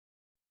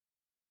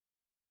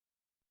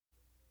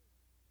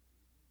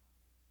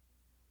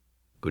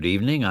Good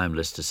evening, I'm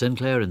Lister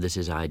Sinclair and this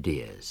is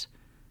Ideas.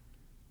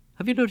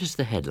 Have you noticed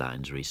the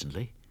headlines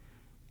recently?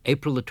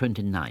 April the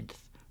 29th,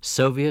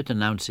 Soviet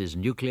announces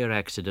nuclear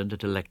accident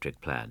at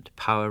electric plant,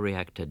 power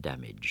reactor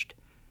damaged.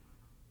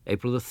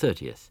 April the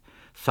 30th,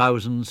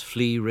 thousands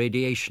flee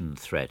radiation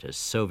threat as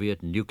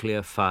Soviet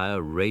nuclear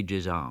fire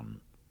rages on.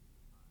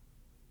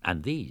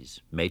 And these,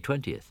 May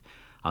 20th,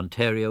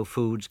 Ontario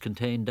foods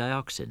contain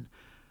dioxin,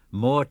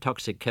 more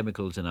toxic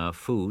chemicals in our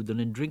food than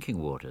in drinking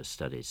water,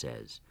 study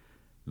says.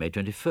 May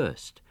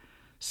 21st,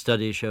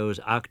 study shows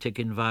Arctic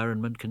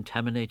environment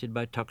contaminated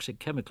by toxic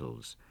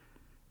chemicals.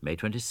 May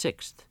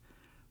 26th,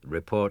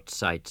 report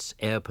cites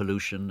air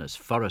pollution as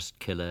forest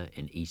killer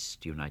in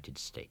East United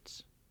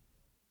States.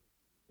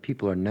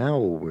 People are now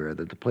aware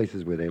that the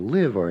places where they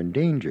live are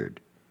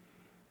endangered,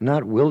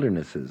 not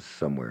wildernesses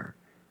somewhere,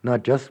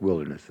 not just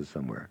wildernesses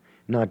somewhere,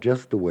 not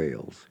just the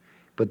whales,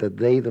 but that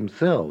they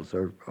themselves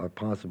are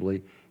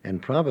possibly and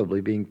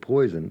probably being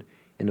poisoned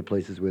in the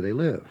places where they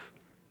live.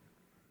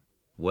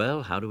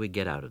 Well, how do we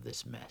get out of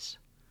this mess?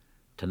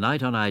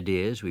 Tonight on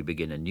Ideas, we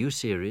begin a new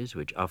series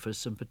which offers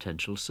some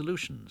potential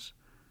solutions.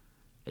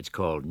 It's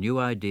called New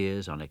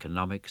Ideas on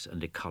Economics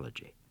and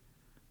Ecology.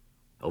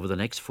 Over the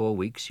next 4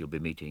 weeks, you'll be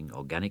meeting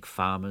organic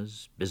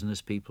farmers,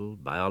 business people,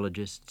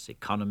 biologists,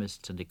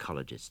 economists, and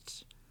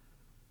ecologists.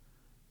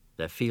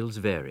 Their fields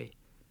vary,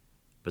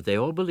 but they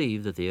all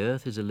believe that the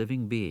Earth is a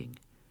living being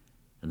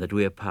and that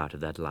we are part of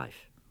that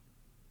life.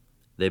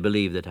 They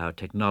believe that our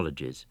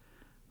technologies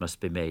must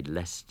be made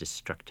less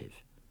destructive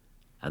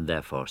and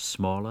therefore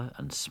smaller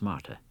and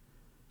smarter.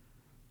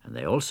 And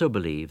they also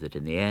believe that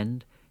in the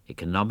end,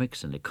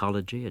 economics and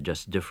ecology are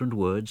just different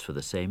words for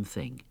the same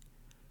thing,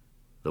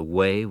 the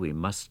way we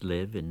must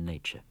live in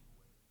nature.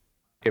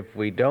 If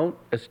we don't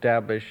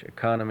establish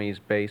economies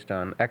based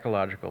on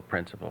ecological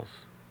principles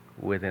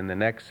within the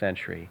next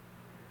century,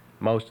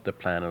 most of the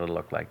planet will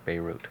look like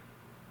Beirut.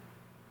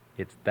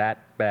 It's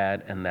that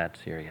bad and that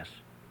serious.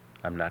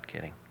 I'm not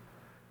kidding.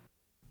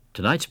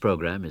 Tonight's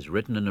program is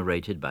written and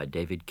narrated by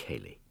David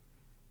Cayley.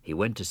 He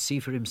went to see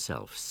for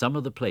himself some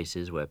of the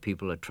places where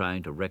people are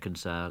trying to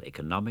reconcile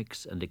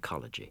economics and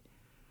ecology.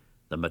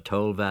 The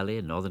Mattole Valley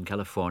in Northern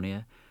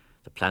California,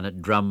 the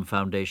Planet Drum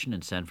Foundation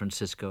in San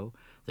Francisco,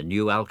 the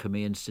New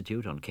Alchemy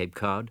Institute on Cape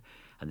Cod,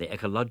 and the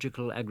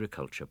Ecological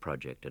Agriculture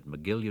Project at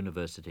McGill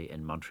University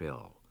in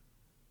Montreal.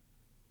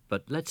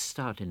 But let's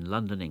start in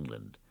London,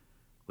 England,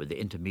 with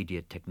the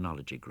Intermediate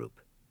Technology Group.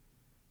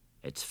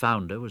 Its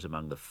founder was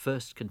among the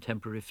first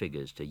contemporary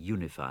figures to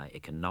unify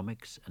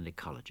economics and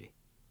ecology.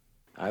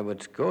 I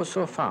would go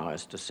so far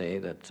as to say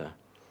that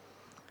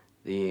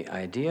the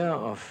idea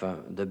of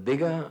the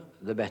bigger,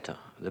 the better,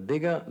 the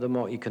bigger, the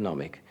more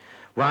economic,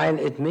 while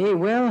it may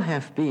well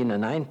have been a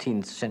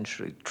 19th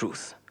century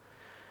truth,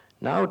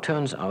 now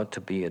turns out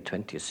to be a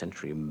 20th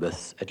century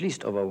myth, at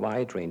least over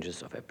wide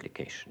ranges of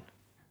application.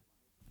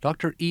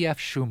 Dr. E.F.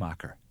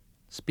 Schumacher,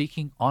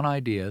 speaking on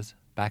Ideas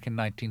back in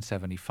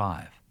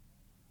 1975.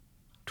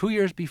 2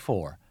 years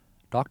before,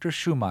 Dr.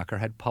 Schumacher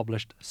had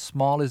published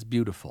Small is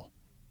Beautiful.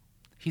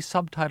 He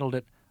subtitled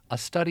it A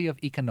Study of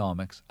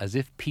Economics as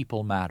if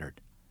People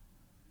Mattered.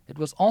 It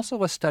was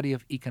also a study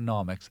of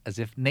economics as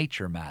if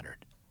nature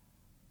mattered.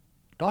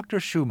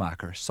 Dr.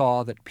 Schumacher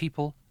saw that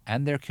people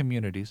and their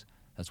communities,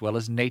 as well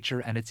as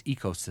nature and its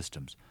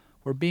ecosystems,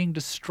 were being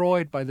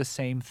destroyed by the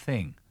same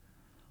thing,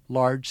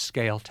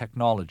 large-scale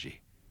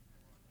technology.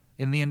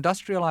 In the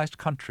industrialized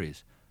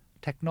countries,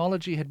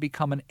 technology had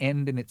become an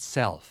end in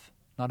itself,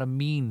 not a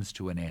means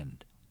to an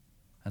end,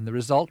 and the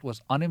result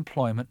was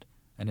unemployment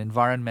and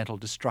environmental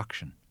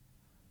destruction.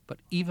 But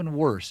even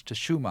worse to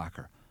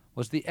Schumacher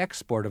was the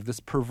export of this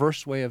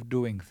perverse way of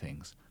doing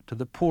things to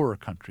the poorer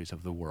countries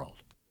of the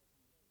world.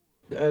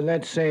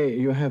 Let's say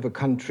you have a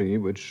country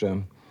which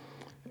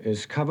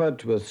is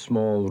covered with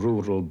small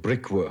rural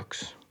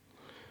brickworks,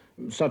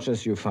 such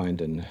as you find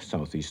in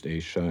Southeast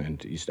Asia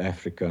and East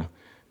Africa,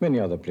 many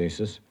other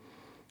places,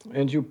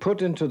 and you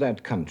put into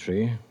that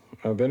country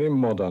a very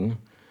modern,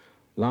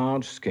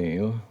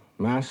 large-scale,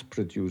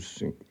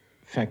 mass-producing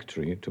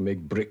factory to make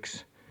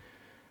bricks.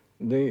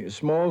 The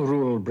small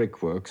rural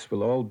brickworks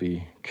will all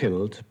be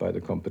killed by the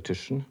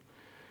competition.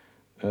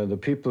 The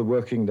people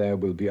working there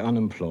will be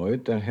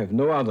unemployed. They'll have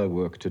no other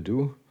work to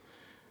do.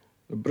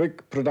 The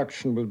brick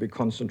production will be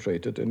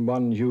concentrated in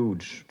one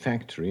huge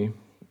factory,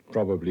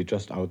 probably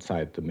just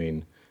outside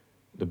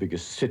the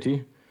biggest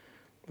city.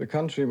 The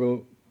country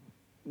will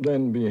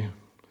then be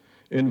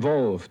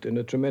involved in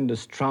a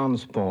tremendous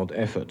transport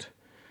effort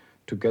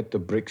to get the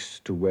bricks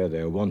to where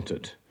they're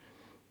wanted.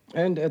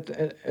 And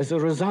as a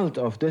result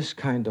of this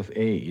kind of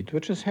aid,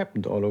 which has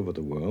happened all over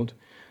the world,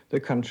 the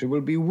country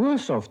will be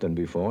worse off than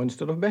before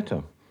instead of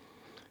better,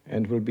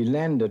 and will be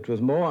landed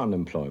with more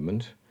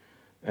unemployment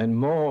and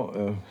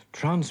more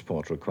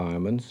transport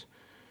requirements,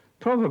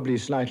 probably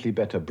slightly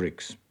better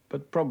bricks,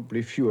 but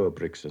probably fewer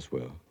bricks as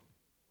well.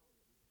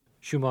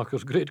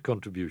 Schumacher's great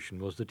contribution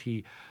was that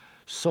he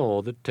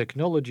saw that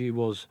technology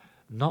was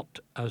not,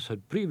 as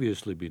had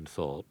previously been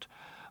thought,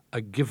 a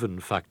given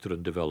factor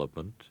in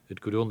development. It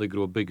could only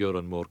grow bigger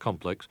and more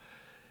complex.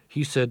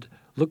 he said,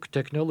 look,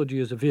 technology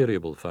is a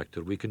variable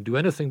factor. We can do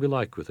anything we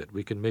like with it.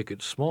 We can make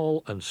it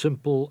small and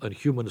simple and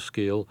human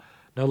scale.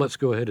 Now let's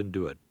go ahead and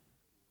do it.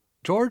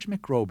 George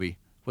McRoby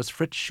was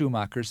Fritz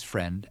Schumacher's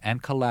friend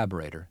and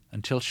collaborator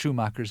until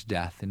Schumacher's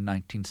death in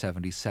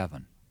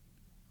 1977.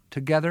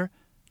 Together,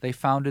 they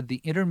founded the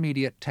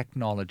Intermediate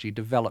Technology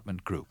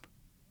Development Group.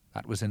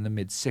 That was in the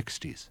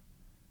mid-60s.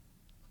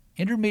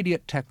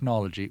 Intermediate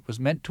technology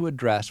was meant to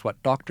address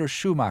what Dr.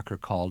 Schumacher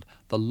called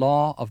the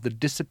law of the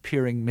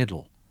disappearing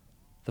middle,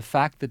 the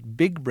fact that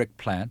big brick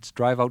plants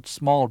drive out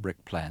small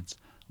brick plants,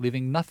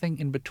 leaving nothing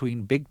in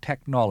between big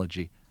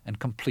technology and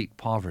complete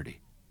poverty.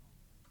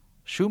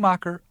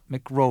 Schumacher,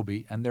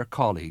 McRoby, and their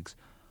colleagues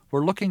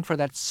were looking for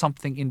that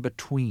something in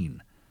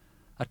between,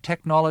 a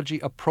technology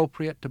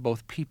appropriate to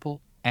both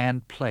people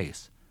and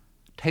place,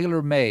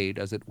 tailor-made,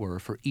 as it were,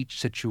 for each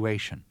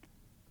situation.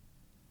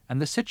 And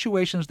the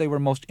situations they were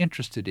most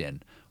interested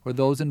in were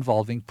those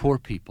involving poor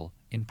people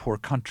in poor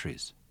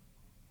countries.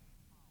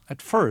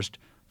 At first,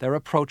 their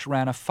approach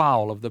ran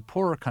afoul of the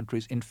poorer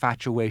countries'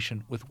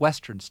 infatuation with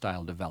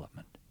Western-style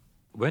development.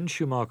 When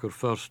Schumacher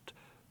first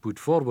put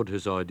forward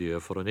his idea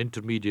for an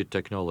intermediate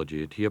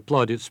technology, he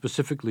applied it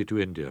specifically to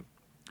India.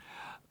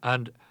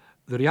 And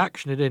the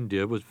reaction in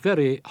India was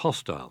very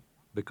hostile,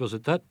 because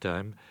at that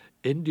time,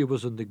 India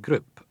was in the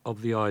grip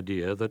of the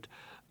idea that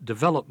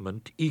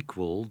development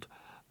equaled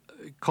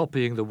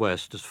copying the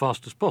West as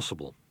fast as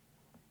possible.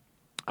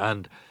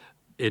 And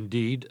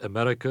indeed,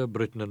 America,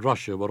 Britain, and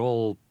Russia were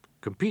all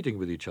competing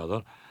with each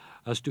other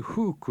as to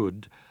who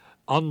could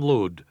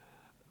unload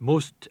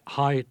most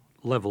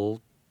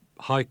high-level,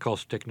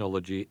 high-cost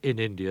technology in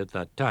India at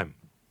that time.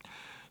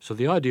 So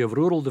the idea of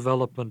rural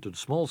development and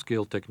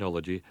small-scale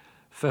technology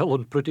fell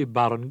on pretty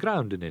barren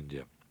ground in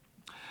India.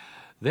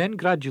 Then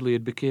gradually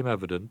it became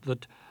evident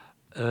that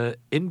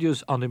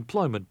India's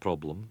unemployment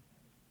problem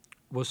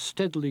was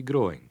steadily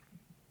growing,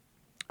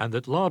 and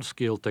that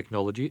large-scale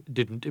technology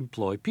didn't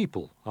employ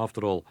people.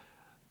 After all,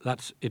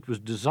 it was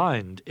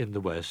designed in the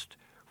West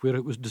where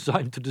it was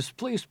designed to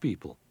displace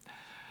people.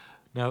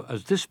 Now,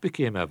 as this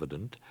became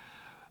evident,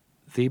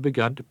 they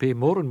began to pay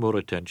more and more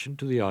attention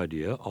to the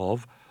idea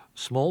of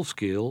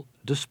small-scale,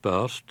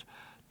 dispersed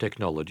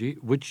technology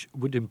which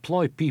would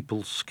employ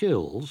people's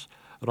skills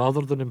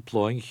rather than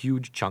employing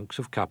huge chunks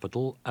of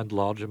capital and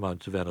large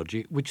amounts of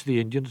energy, which the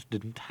Indians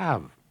didn't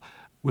have.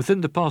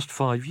 Within the past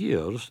 5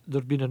 years,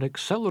 there has been an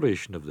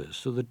acceleration of this,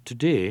 so that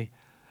today,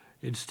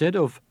 instead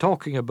of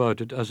talking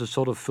about it as a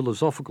sort of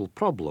philosophical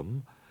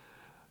problem,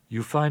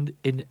 you find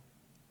in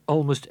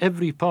almost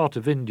every part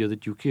of India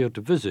that you care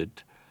to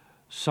visit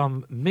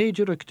some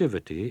major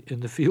activity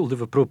in the field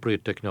of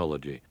appropriate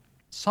technology.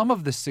 Some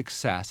of this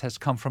success has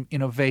come from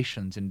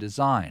innovations in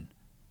design.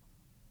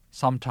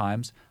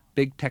 Sometimes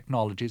big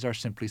technologies are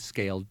simply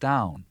scaled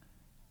down.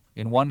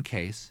 In one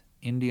case,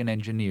 Indian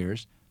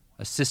engineers,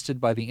 assisted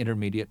by the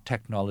Intermediate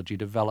Technology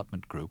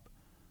Development Group,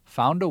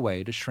 found a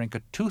way to shrink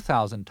a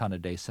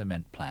 2,000-ton-a-day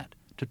cement plant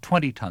to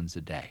 20 tons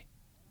a day.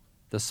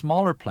 The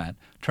smaller plant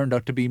turned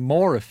out to be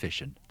more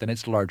efficient than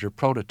its larger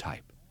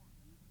prototype.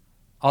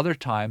 Other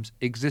times,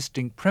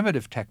 existing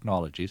primitive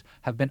technologies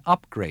have been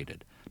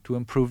upgraded to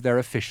improve their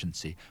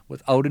efficiency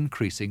without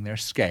increasing their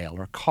scale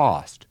or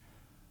cost.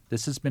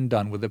 This has been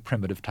done with a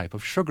primitive type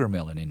of sugar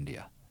mill in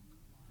India.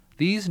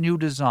 These new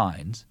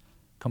designs,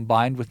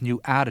 combined with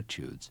new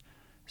attitudes,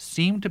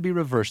 seem to be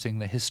reversing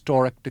the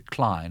historic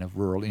decline of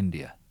rural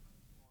India.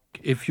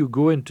 If you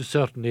go into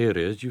certain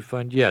areas, you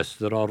find, yes,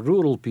 there are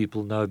rural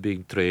people now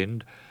being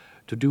trained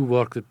to do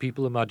work that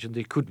people imagined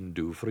they couldn't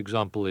do. For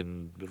example,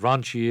 in the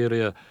Ranchi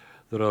area,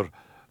 there are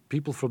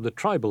people from the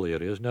tribal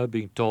areas now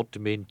being taught to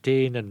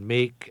maintain and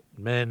make,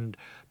 mend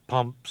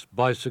pumps,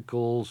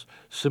 bicycles,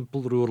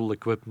 simple rural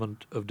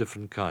equipment of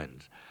different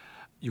kinds.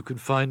 You can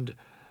find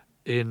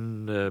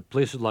in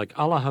places like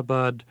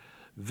Allahabad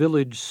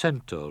village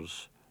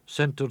centres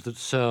that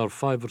serve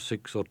 5 or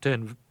 6 or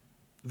 10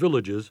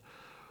 villages,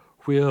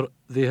 where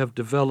they have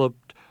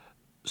developed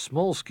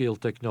small-scale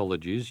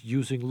technologies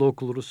using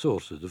local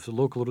resources. If the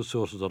local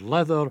resources are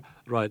leather,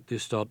 right, they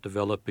start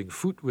developing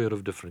footwear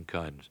of different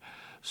kinds,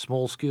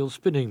 small-scale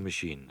spinning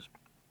machines,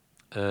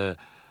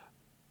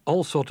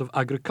 all sort of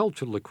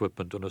agricultural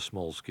equipment on a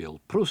small scale,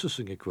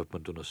 processing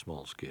equipment on a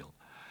small scale.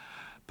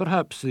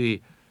 Perhaps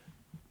the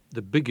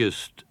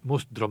biggest,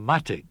 most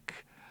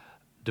dramatic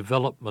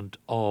development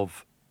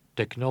of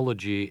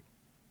technology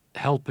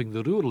helping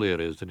the rural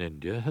areas in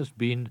India has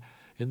been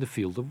in the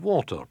field of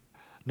water.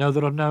 Now,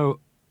 there are now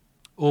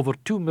over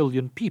 2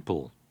 million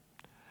people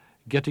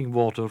getting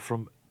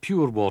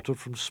pure water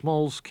from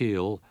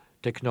small-scale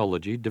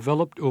technology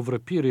developed over a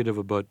period of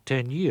about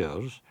 10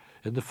 years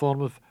in the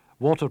form of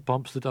water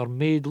pumps that are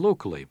made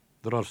locally.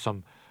 There are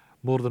some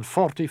more than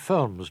 40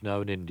 firms now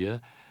in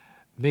India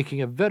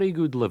making a very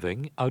good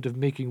living out of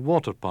making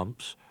water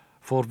pumps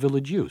for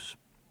village use.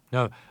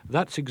 Now,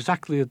 that's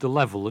exactly at the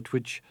level at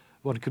which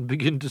one can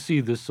begin to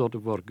see this sort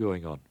of work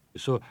going on.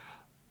 So,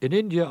 in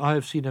India, I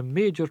have seen a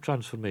major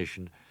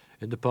transformation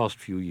in the past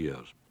few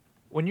years.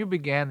 When you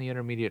began the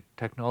Intermediate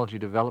Technology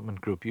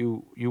Development Group,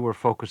 you were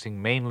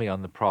focusing mainly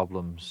on the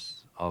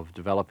problems of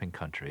developing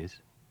countries.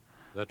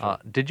 That's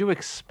right. Did you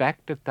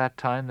expect at that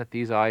time that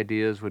these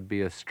ideas would be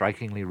as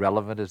strikingly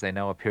relevant as they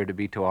now appear to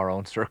be to our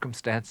own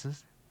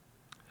circumstances?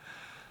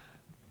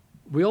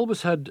 We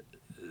always had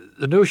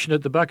the notion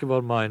at the back of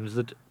our minds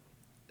that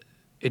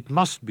it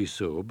must be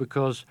so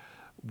because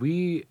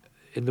we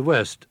in the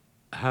West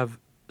have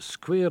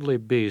squarely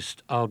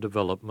based our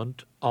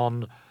development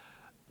on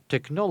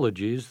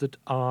technologies that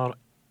are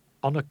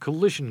on a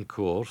collision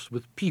course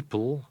with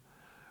people,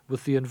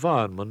 with the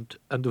environment,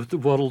 and with the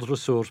world's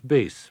resource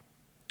base.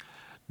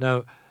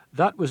 Now,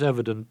 that was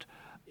evident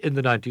in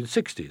the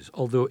 1960s,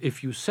 although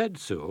if you said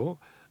so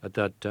at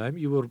that time,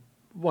 you were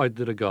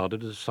widely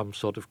regarded as some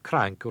sort of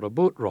crank or a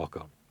boat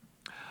rocker.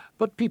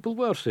 But people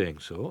were saying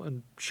so,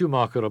 and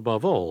Schumacher,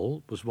 above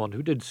all, was one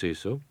who did say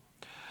so.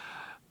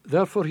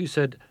 Therefore, he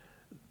said,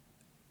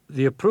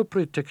 the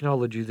appropriate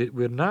technology that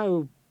we're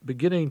now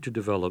beginning to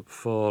develop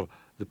for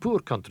the poor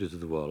countries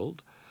of the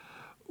world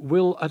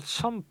will at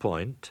some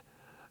point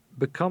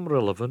become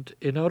relevant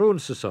in our own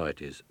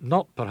societies.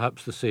 Not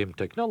perhaps the same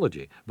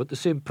technology, but the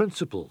same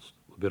principles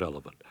will be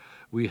relevant.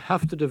 We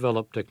have to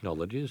develop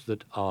technologies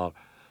that are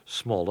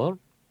smaller,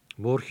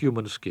 more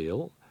human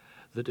scale,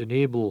 that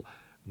enable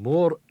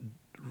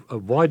a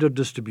wider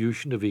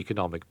distribution of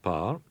economic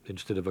power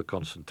instead of a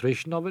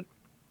concentration of it.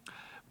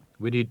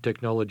 We need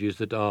technologies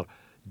that are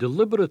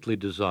deliberately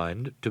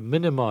designed to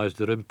minimize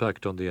their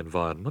impact on the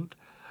environment,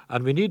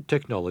 and we need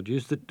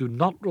technologies that do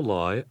not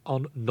rely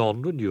on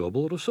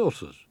non-renewable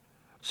resources.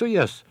 So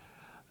yes,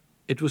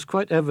 it was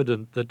quite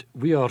evident that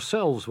we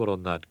ourselves were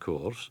on that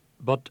course,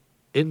 but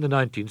in the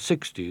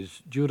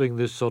 1960s, during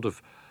this sort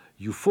of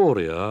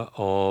euphoria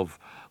of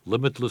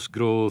limitless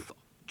growth,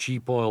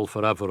 cheap oil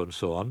forever and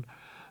so on,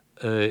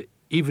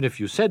 even if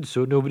you said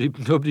so,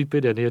 nobody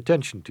paid any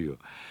attention to you.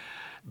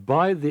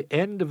 By the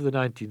end of the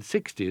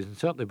 1960s, and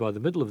certainly by the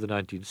middle of the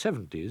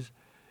 1970s,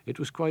 it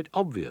was quite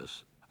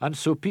obvious. And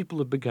so people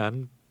have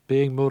begun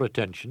paying more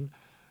attention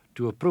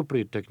to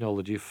appropriate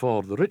technology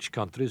for the rich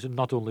countries and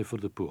not only for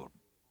the poor.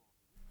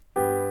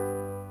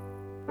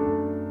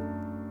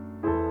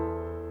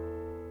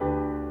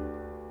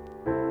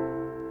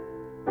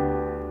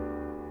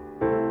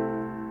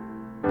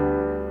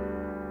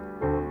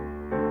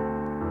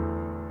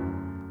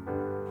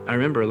 I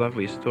remember a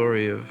lovely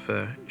story of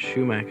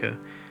Schumacher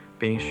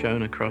being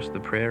shown across the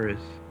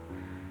prairies,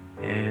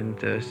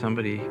 and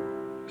somebody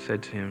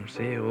said to him,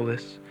 "See, all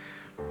this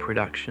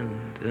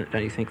production,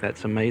 don't you think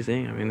that's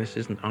amazing? I mean, this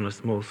isn't on a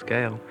small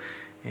scale."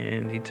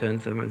 And he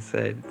turned to them and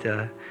said,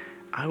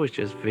 "I was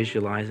just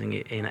visualizing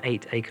it in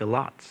 8-acre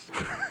lots."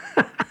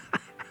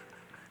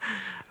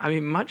 I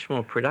mean, much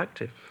more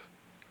productive.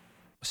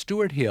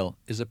 Stuart Hill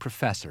is a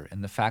professor in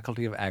the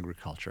Faculty of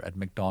Agriculture at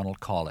Macdonald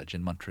College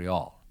in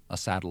Montreal, a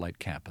satellite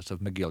campus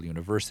of McGill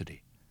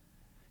University.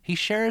 He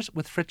shares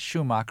with Fritz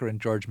Schumacher and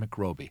George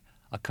McRoby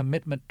a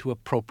commitment to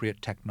appropriate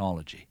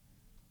technology.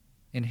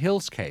 In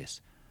Hill's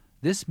case,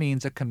 this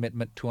means a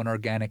commitment to an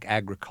organic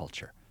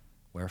agriculture,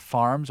 where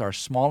farms are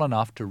small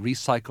enough to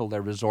recycle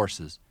their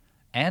resources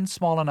and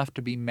small enough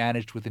to be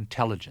managed with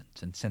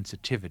intelligence and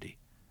sensitivity.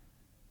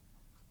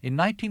 In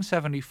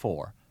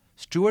 1974,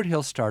 Stuart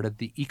Hill started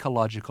the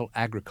Ecological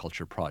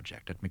Agriculture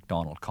Project at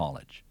Macdonald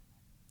College.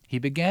 He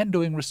began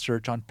doing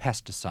research on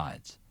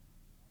pesticides.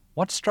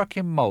 What struck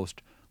him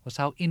most was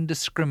how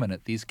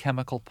indiscriminate these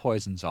chemical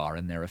poisons are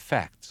in their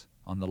effects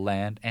on the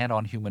land and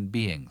on human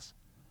beings.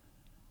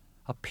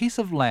 A piece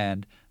of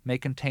land may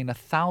contain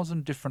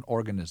 1,000 different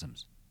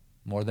organisms,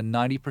 more than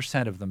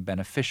 90% of them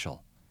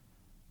beneficial.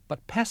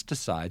 But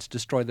pesticides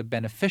destroy the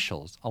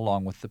beneficials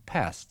along with the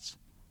pests.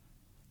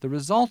 The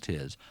result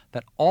is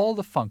that all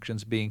the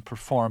functions being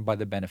performed by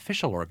the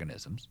beneficial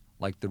organisms,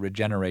 like the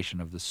regeneration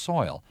of the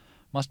soil,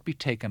 must be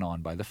taken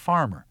on by the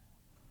farmer.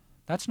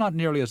 That's not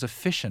nearly as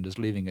efficient as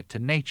leaving it to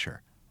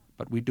nature,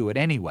 but we do it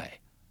anyway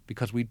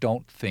because we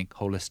don't think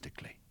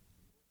holistically.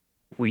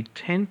 We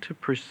tend to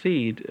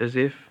proceed as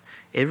if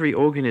every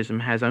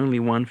organism has only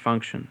one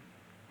function.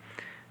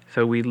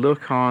 So we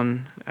look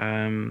on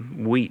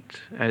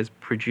wheat as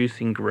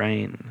producing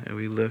grain.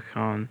 We look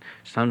on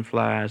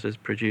sunflowers as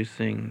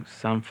producing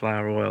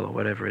sunflower oil or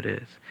whatever it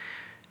is.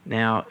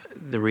 Now,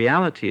 the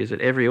reality is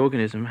that every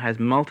organism has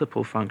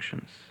multiple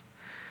functions,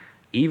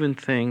 even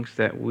things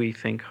that we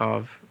think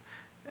of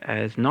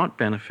as not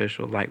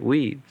beneficial, like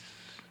weeds.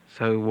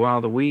 So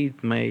while the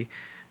weed may,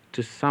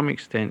 to some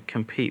extent,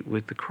 compete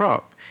with the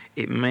crop,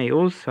 it may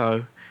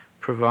also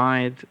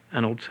provide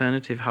an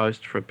alternative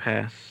host for a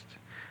pest.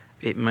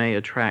 It may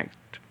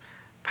attract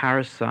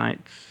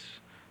parasites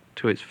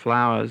to its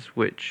flowers,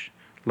 which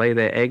lay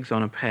their eggs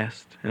on a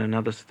pest in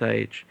another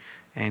stage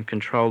and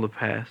control the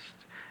pest.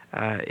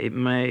 It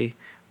may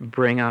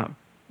bring up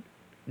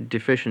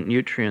deficient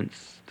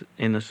nutrients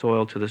in the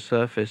soil to the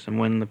surface, and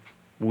when the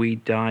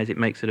weed dies, it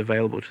makes it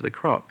available to the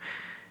crop.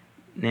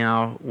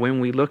 Now, when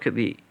we look at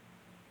the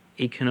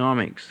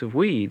economics of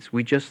weeds,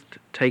 we just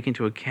take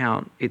into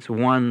account its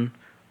one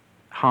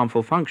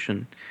harmful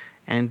function,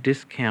 and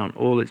discount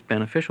all its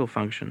beneficial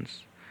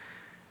functions.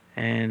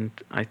 And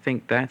I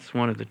think that's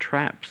one of the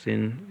traps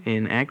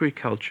in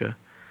agriculture,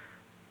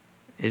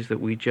 is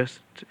that we just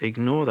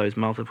ignore those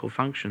multiple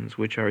functions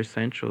which are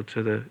essential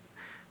to the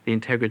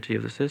integrity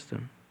of the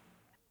system.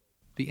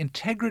 The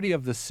integrity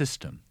of the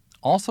system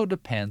also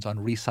depends on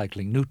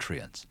recycling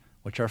nutrients,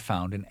 which are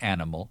found in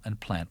animal and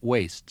plant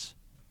wastes.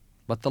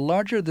 But the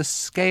larger the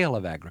scale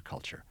of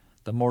agriculture,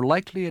 the more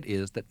likely it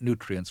is that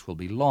nutrients will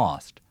be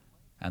lost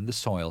and the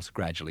soils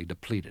gradually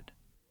depleted.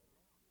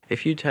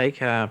 If you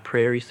take our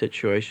prairie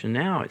situation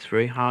now, it's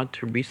very hard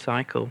to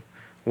recycle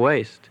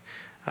waste.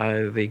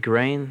 The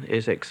grain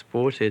is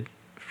exported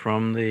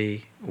from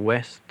the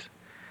west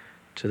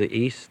to the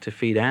east to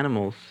feed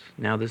animals.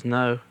 Now there's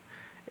no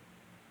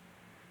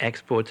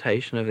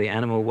exportation of the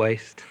animal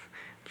waste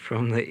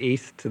from the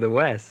east to the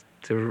west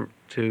to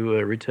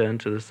return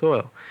to the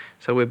soil.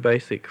 So we're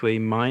basically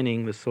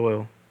mining the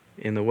soil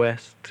in the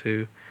west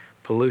to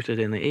pollute it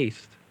in the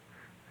east.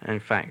 In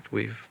fact,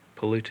 we've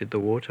polluted the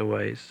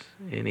waterways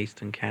in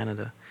eastern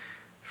Canada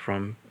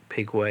from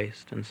pig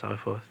waste and so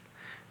forth,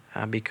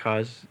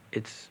 because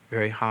it's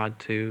very hard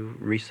to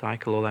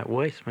recycle all that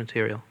waste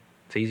material.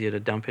 It's easier to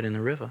dump it in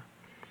the river.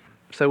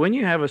 So when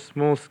you have a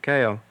small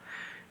scale,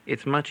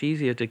 it's much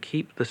easier to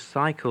keep the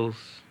cycles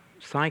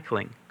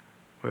cycling,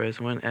 whereas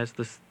as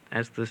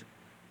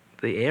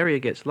the area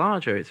gets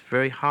larger, it's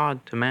very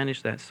hard to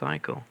manage that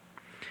cycle.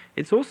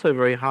 It's also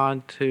very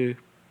hard to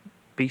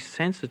be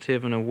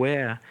sensitive and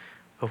aware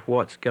of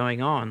what's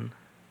going on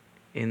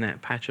in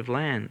that patch of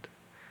land.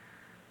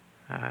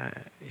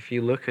 If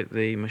you look at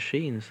the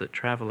machines that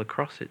travel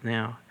across it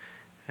now,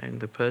 and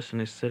the person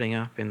is sitting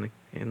up in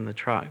the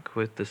truck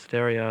with the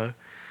stereo,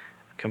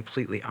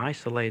 completely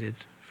isolated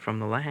from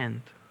the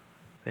land.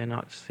 They're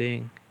not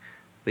seeing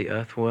the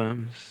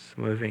earthworms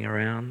moving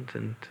around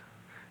and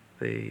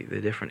the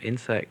different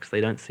insects.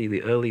 They don't see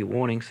the early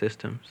warning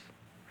systems.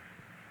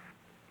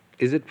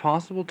 Is it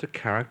possible to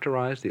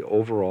characterize the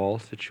overall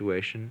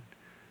situation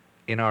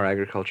in our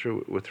agriculture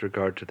with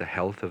regard to the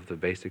health of the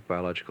basic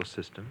biological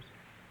systems?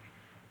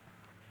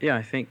 Yeah,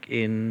 I think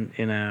in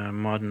our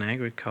modern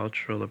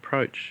agricultural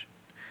approach,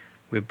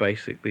 we're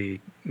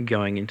basically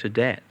going into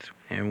debt,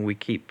 and we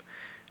keep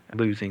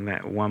losing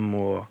that one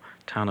more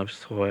ton of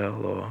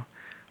soil or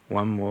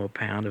one more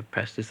pound of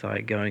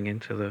pesticide going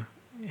into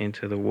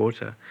the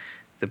water.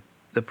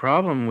 The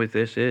problem with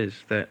this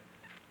is that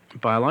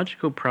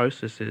biological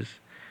processes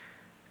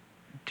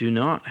do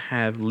not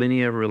have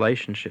linear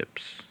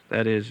relationships.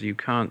 That is, you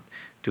can't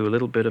do a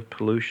little bit of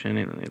pollution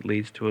and it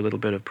leads to a little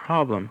bit of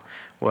problem.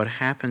 What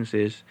happens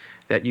is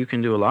that you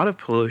can do a lot of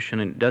pollution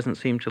and it doesn't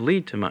seem to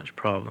lead to much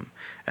problem.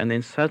 And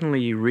then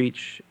suddenly you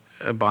reach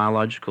a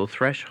biological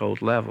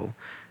threshold level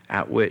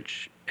at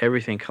which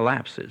everything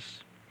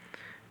collapses.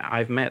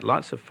 I've met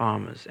lots of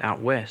farmers out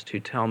west who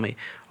tell me,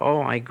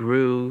 oh, I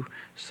grew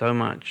so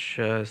much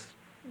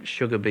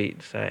sugar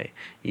beet, say,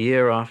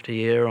 year after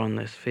year on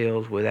this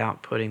field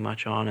without putting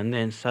much on, and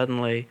then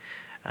suddenly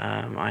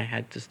I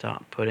had to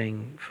start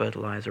putting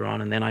fertilizer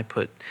on, and then I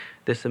put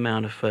this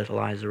amount of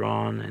fertilizer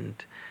on,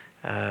 and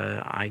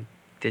I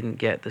didn't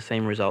get the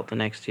same result the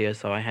next year,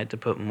 so I had to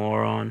put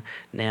more on.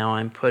 Now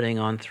I'm putting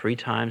on 3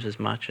 times as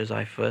much as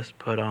I first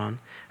put on,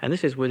 and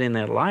this is within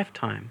their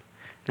lifetime.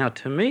 Now,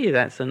 to me,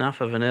 that's enough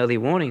of an early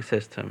warning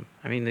system.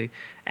 I mean, the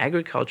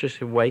agriculture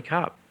should wake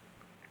up.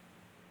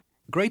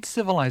 Great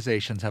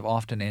civilizations have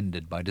often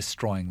ended by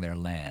destroying their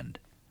land.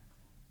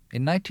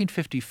 In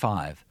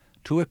 1955,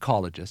 2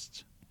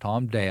 ecologists,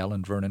 Tom Dale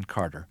and Vernon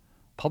Carter,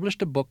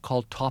 published a book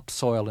called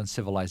Topsoil and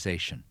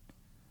Civilization.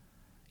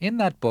 In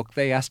that book,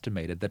 they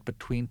estimated that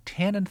between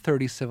 10 and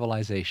 30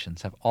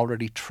 civilizations have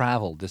already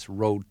traveled this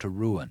road to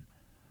ruin.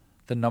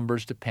 The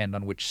numbers depend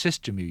on which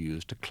system you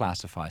use to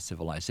classify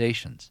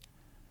civilizations.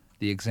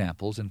 The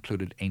examples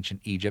included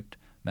ancient Egypt,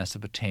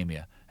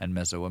 Mesopotamia, and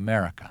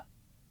Mesoamerica.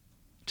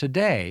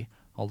 Today,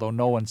 although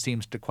no one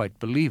seems to quite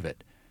believe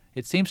it,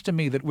 it seems to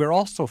me that we're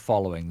also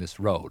following this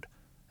road,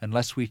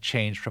 unless we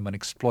change from an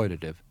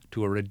exploitative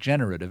to a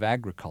regenerative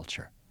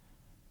agriculture.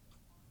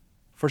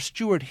 For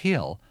Stuart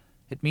Hill,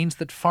 it means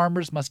that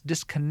farmers must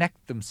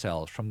disconnect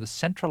themselves from the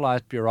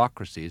centralized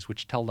bureaucracies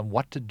which tell them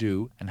what to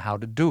do and how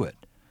to do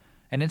it,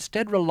 and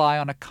instead rely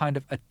on a kind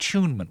of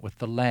attunement with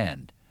the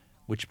land,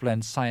 which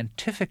blends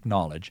scientific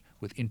knowledge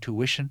with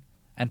intuition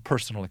and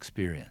personal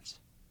experience.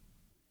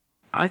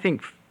 I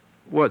think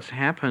what's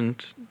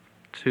happened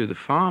to the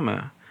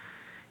farmer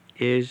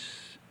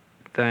is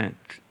that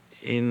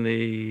in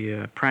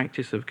the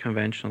practice of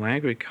conventional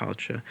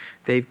agriculture,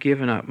 they've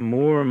given up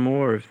more and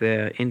more of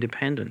their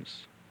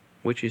independence,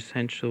 which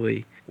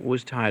essentially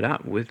was tied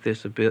up with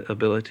this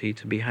ability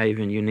to behave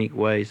in unique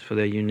ways for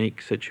their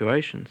unique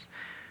situations,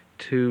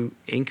 to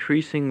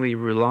increasingly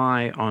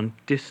rely on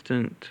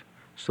distant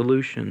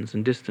solutions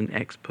and distant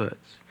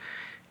experts.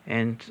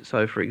 And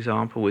so, for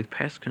example, with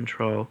pest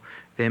control,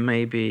 there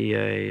may be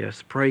a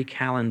spray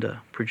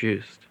calendar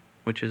produced,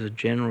 which is a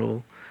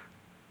general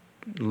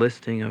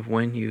listing of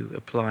when you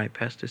apply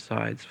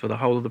pesticides for the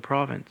whole of the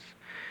province.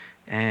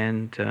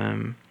 And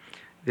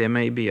There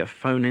may be a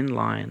phone-in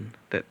line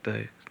that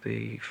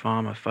the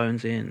farmer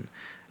phones in.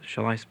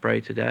 Shall I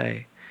spray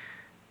today?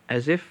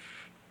 As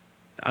if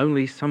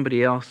only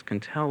somebody else can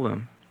tell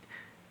them.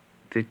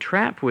 The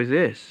trap with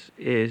this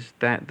is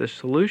that the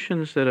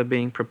solutions that are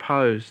being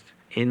proposed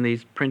in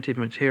these printed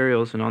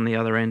materials and on the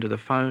other end of the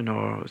phone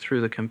or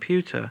through the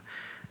computer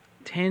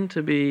tend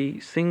to be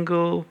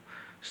single,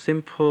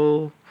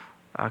 simple,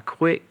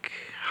 quick,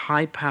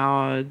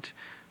 high-powered,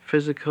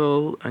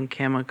 physical and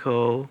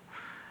chemical,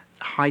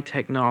 high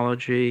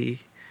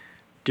technology,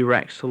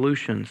 direct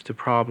solutions to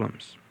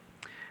problems.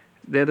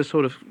 They're the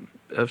sort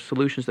of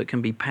solutions that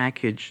can be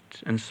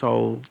packaged and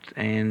sold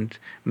and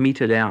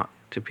meted out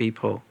to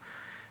people.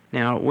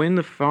 Now, when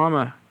the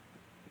farmer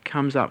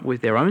comes up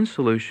with their own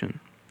solution,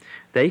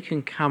 they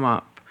can come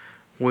up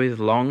with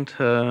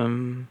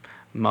long-term,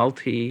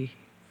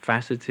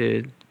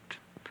 multi-faceted,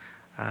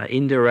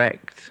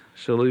 indirect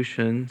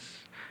solutions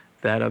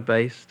that are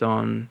based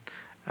on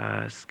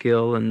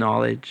skill and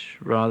knowledge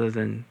rather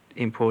than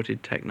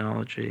imported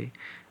technology,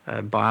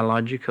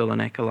 biological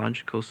and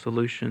ecological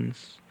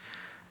solutions,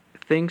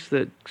 things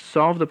that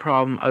solve the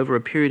problem over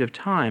a period of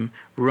time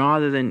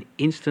rather than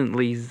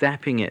instantly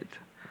zapping it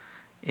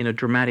in a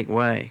dramatic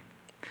way.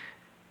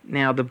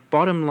 Now, the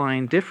bottom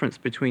line difference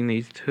between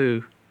these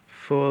two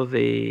for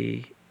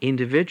the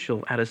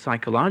individual at a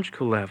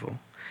psychological level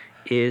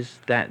is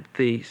that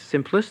the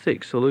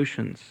simplistic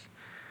solutions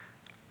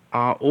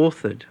are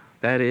authored.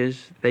 That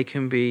is, they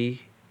can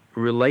be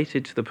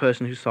related to the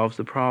person who solves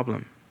the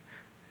problem.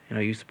 You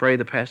know, you spray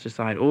the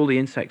pesticide, all the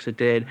insects are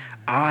dead,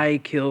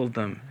 I killed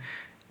them.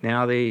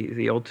 Now,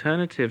 the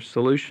alternative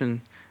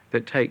solution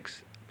that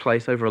takes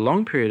place over a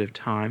long period of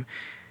time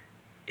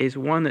is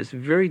one that's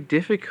very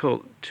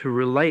difficult to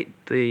relate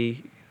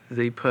the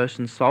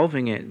person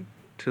solving it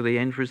to the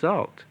end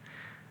result.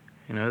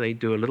 You know, they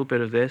do a little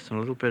bit of this and a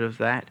little bit of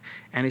that,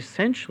 and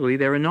essentially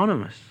they're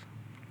anonymous.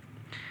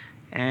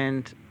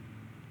 And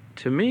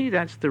to me,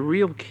 that's the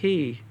real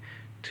key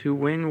to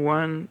when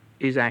one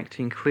is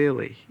acting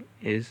clearly,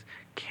 is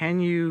can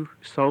you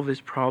solve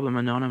this problem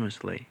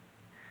anonymously?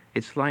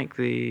 It's like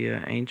the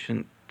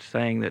ancient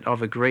saying that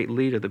of a great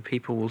leader, the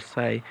people will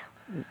say,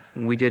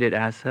 we did it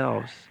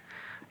ourselves.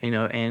 You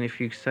know, and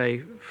if you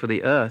say for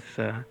the earth,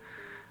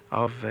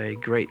 of a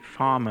great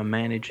farmer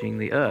managing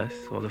the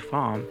earth or the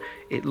farm,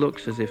 it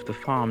looks as if the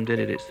farm did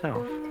it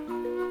itself.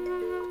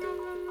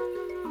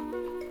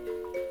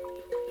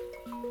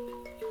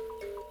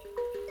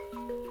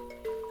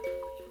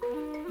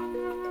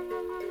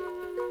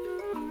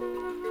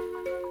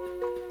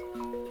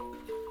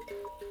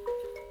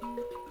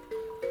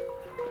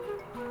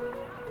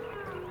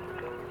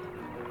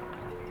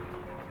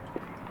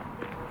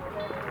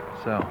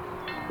 So,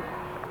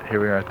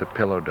 here we are at the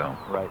Pillow Dome.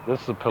 Right,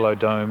 this is the Pillow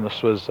Dome.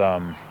 This was,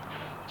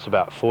 it's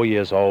about 4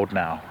 years old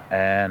now,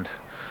 and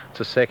it's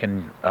a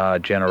second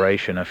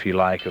generation, if you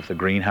like, of the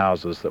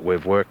greenhouses that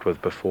we've worked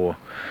with before.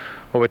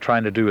 What we're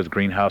trying to do with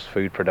greenhouse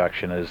food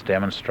production is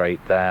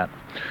demonstrate that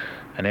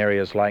in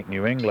areas like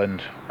New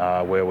England,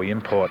 where we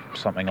import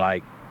something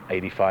like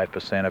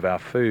 85% of our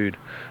food,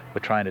 we're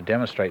trying to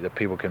demonstrate that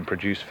people can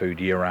produce food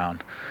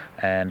year-round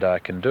and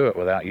can do it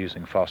without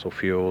using fossil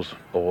fuels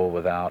or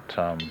without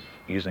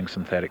using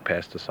synthetic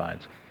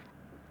pesticides.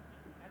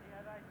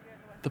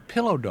 The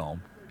Pillow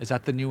Dome is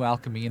at the New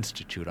Alchemy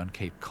Institute on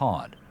Cape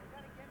Cod.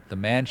 The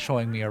man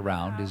showing me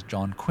around is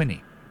John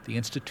Quinney, the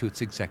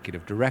Institute's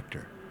executive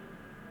director.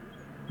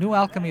 New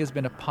Alchemy has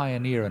been a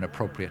pioneer in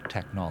appropriate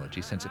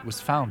technology since it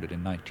was founded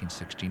in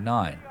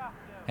 1969.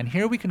 And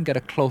here we can get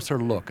a closer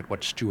look at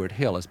what Stuart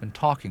Hill has been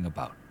talking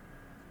about.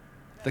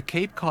 The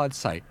Cape Cod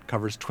site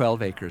covers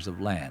 12 acres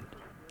of land.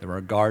 There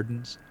are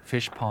gardens,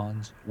 fish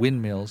ponds,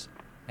 windmills,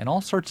 and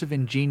all sorts of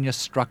ingenious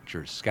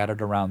structures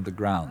scattered around the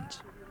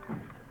grounds.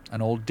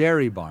 An old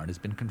dairy barn has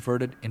been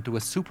converted into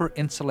a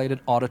super-insulated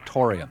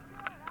auditorium.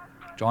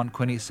 John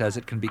Quinney says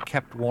it can be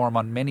kept warm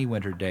on many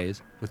winter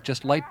days with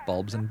just light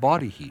bulbs and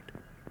body heat.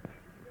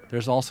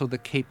 There's also the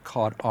Cape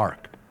Cod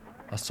Ark,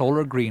 a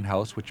solar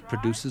greenhouse which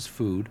produces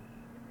food,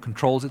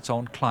 controls its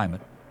own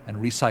climate, and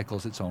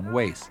recycles its own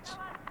wastes.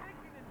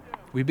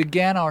 We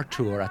began our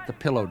tour at the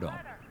Pillow Dome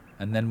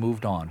and then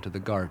moved on to the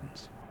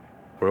gardens.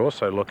 We're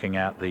also looking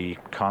at the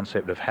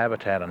concept of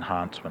habitat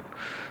enhancement,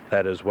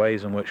 that is,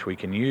 ways in which we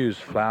can use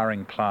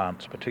flowering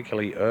plants,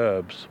 particularly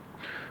herbs,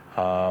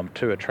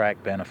 to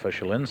attract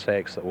beneficial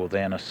insects that will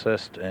then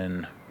assist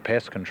in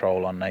pest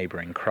control on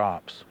neighboring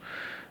crops.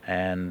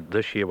 And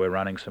this year we're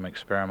running some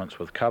experiments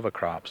with cover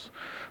crops,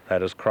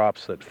 that is,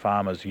 crops that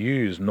farmers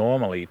use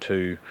normally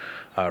to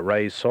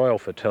raise soil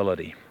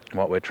fertility.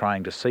 What we're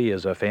trying to see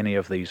is if any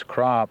of these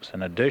crops,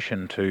 in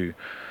addition to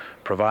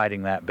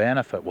providing that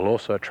benefit, will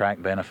also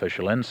attract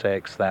beneficial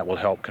insects that will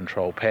help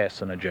control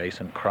pests in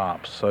adjacent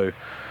crops. So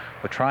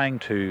we're trying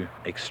to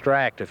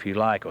extract, if you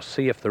like, or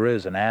see if there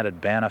is an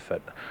added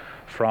benefit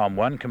from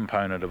one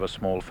component of a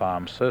small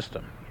farm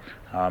system,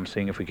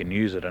 seeing if we can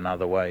use it in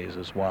other ways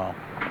as well.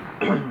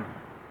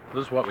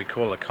 This is what we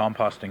call a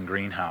composting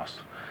greenhouse,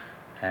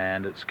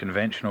 and it's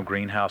conventional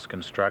greenhouse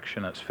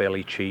construction. It's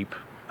fairly cheap.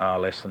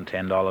 less than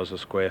 $10 a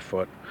square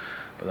foot.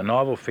 But the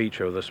novel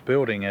feature of this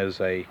building is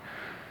a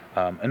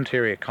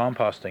interior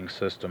composting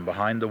system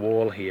behind the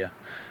wall here,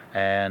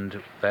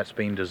 and that's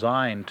been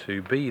designed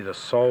to be the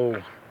sole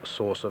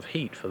source of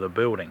heat for the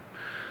building.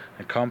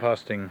 And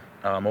composting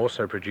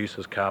also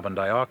produces carbon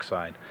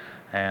dioxide,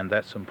 and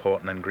that's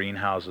important in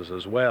greenhouses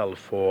as well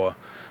for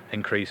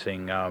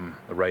increasing the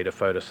rate of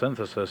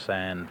photosynthesis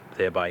and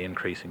thereby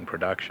increasing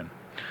production.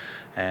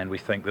 And we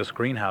think this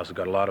greenhouse has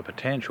got a lot of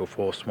potential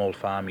for small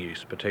farm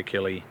use,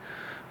 particularly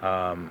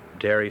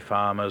dairy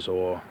farmers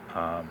or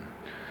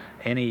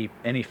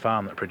any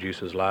farm that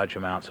produces large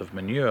amounts of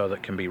manure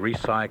that can be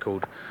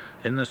recycled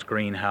in this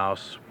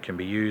greenhouse, can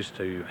be used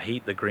to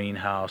heat the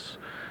greenhouse,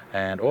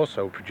 and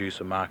also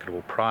produce a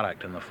marketable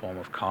product in the form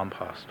of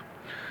compost.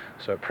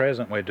 So at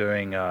present we're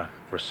doing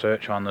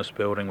research on this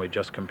building. We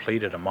just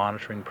completed a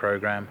monitoring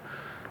program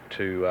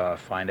to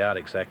find out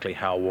exactly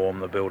how warm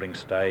the building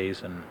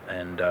stays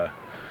and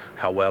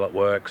how well it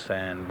works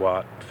and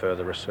what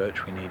further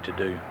research we need to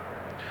do.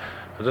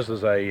 So this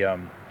is a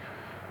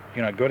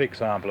good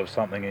example of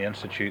something the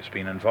Institute's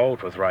been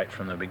involved with right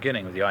from the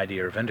beginning, with the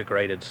idea of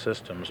integrated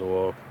systems,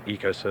 or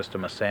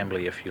ecosystem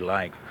assembly if you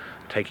like,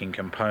 taking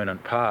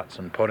component parts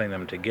and putting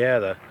them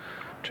together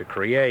to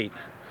create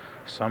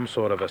some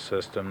sort of a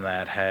system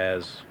that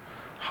has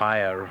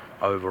higher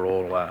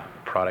overall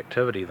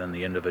productivity than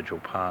the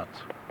individual parts.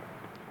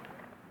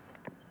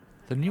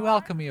 The New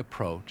Alchemy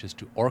approach is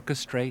to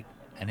orchestrate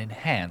and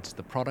enhance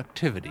the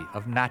productivity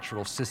of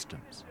natural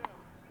systems.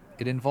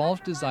 It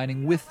involves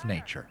designing with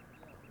nature,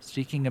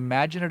 seeking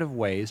imaginative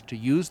ways to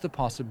use the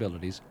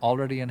possibilities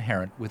already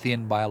inherent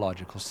within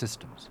biological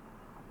systems.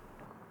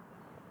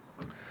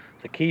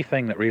 The key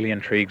thing that really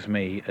intrigues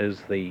me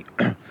is the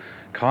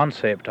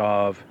concept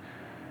of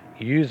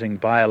using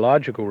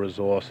biological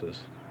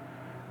resources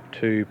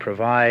to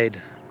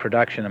provide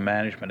production and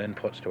management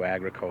inputs to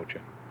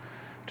agriculture.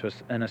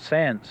 In a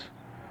sense,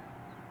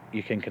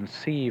 you can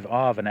conceive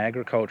of an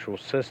agricultural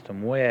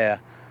system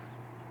where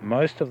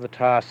most of the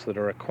tasks that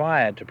are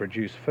required to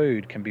produce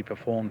food can be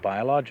performed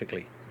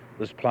biologically.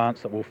 There's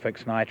plants that will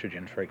fix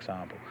nitrogen, for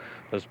example.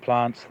 There's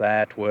plants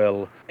that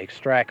will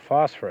extract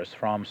phosphorus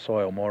from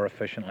soil more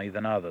efficiently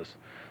than others.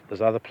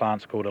 There's other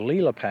plants called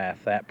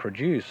allelopath that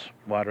produce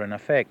what are in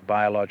effect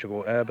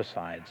biological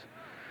herbicides.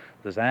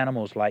 There's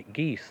animals like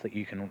geese that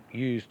you can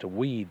use to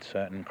weed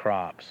certain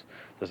crops.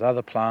 There's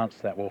other plants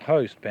that will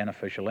host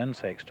beneficial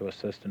insects to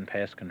assist in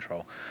pest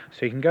control.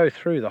 So you can go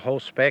through the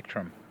whole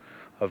spectrum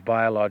of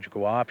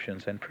biological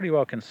options and pretty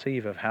well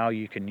conceive of how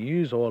you can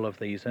use all of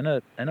these in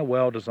a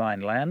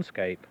well-designed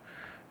landscape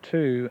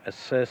to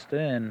assist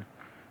in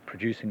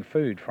producing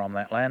food from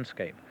that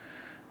landscape.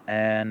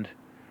 And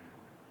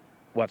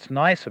what's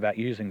nice about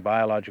using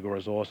biological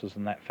resources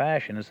in that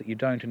fashion is that you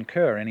don't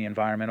incur any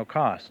environmental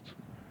costs.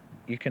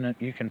 You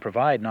can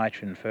provide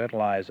nitrogen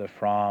fertilizer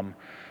from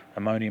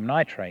ammonium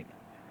nitrate,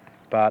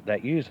 but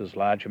that uses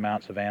large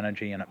amounts of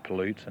energy and it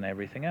pollutes and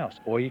everything else.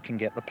 Or you can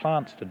get the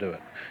plants to do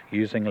it,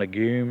 using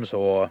legumes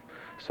or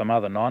some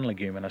other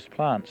non-leguminous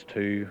plants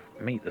to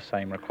meet the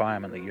same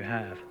requirement that you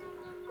have.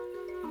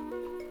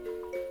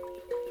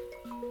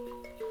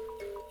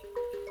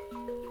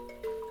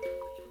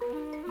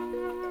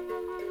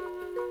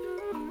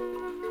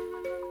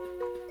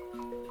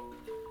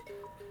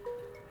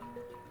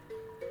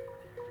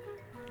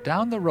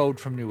 Down the road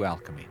from New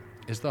Alchemy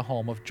is the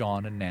home of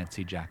John and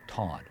Nancy Jack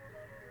Todd,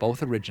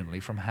 both originally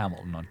from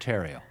Hamilton,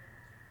 Ontario.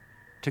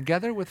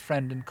 Together with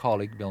friend and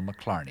colleague Bill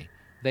McClarney,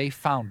 they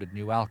founded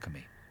New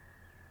Alchemy.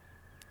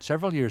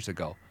 Several years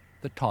ago,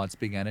 the Todds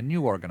began a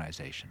new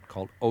organization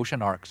called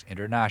Ocean Arcs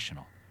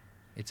International.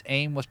 Its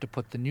aim was to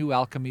put the New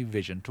Alchemy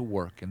vision to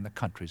work in the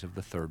countries of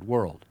the Third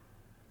World.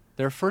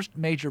 Their first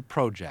major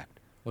project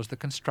was the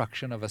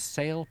construction of a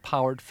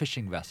sail-powered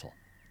fishing vessel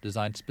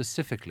designed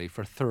specifically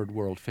for Third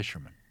World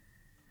fishermen.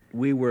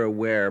 We were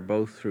aware,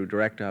 both through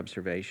direct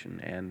observation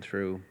and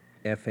through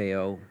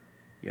FAO,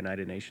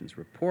 United Nations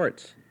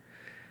reports,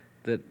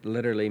 that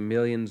literally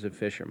millions of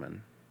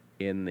fishermen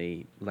in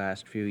the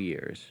last few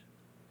years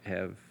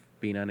have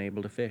been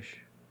unable to fish,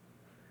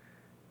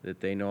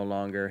 that they no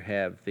longer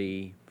have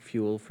the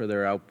fuel for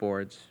their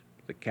outboards,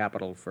 the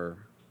capital for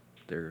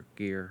their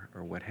gear,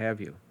 or what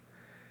have you,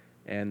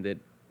 and that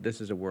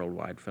this is a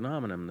worldwide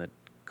phenomenon, that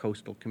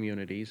coastal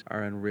communities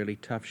are in really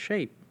tough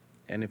shape.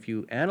 And if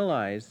you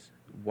analyze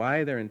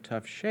why they're in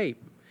tough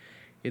shape,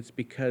 it's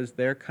because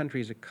their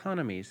country's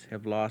economies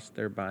have lost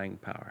their buying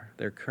power.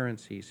 Their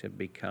currencies have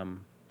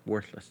become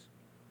worthless.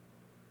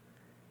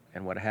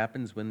 And what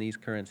happens when these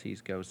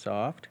currencies go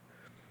soft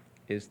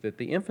is that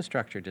the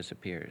infrastructure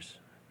disappears.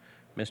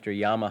 Mr.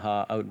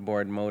 Yamaha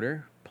outboard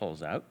motor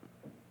pulls out.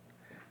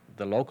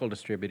 The local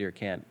distributor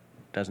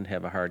doesn't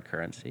have a hard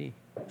currency,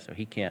 so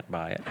he can't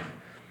buy it.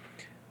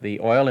 The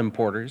oil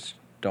importers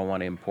don't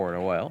want to import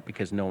oil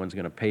because no one's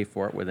going to pay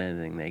for it with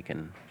anything they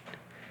can.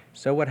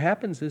 So what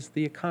happens is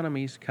the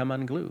economies come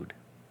unglued.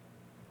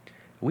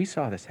 We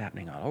saw this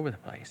happening all over the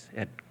place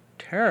at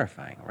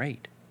terrifying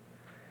rate.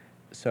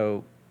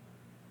 So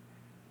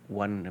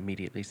one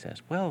immediately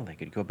says, well, they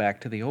could go back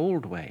to the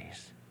old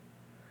ways.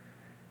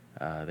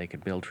 They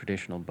could build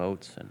traditional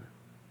boats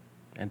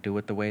and do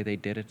it the way they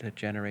did it a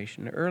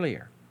generation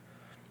earlier.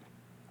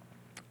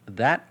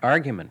 That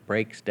argument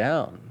breaks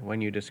down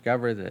when you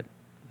discover that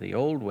the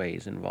old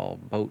ways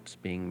involve boats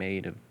being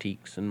made of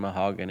teaks and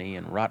mahogany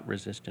and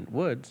rot-resistant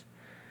woods.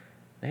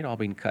 They'd all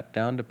been cut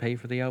down to pay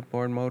for the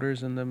outboard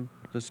motors and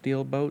the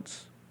steel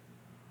boats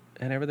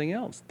and everything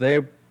else.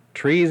 Their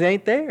trees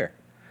ain't there,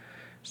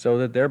 so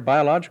that their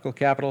biological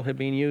capital had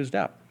been used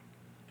up.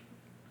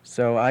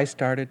 So I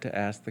started to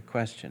ask the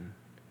question,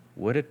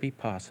 would it be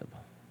possible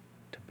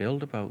to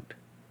build a boat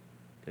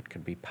that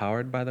could be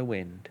powered by the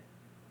wind,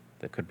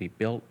 that could be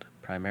built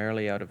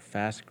primarily out of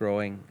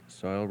fast-growing,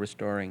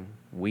 soil-restoring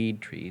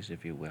weed trees,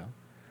 if you will,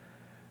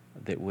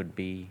 that would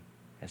be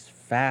as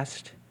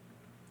fast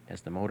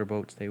as the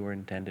motorboats they were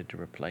intended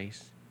to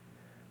replace?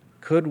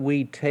 Could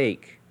we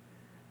take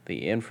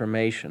the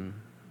information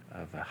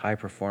of a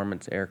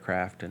high-performance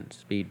aircraft and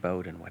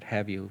speedboat and what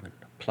have you and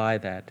apply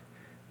that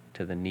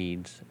to the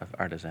needs of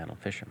artisanal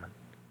fishermen?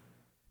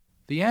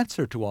 The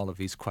answer to all of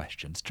these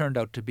questions turned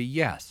out to be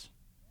yes.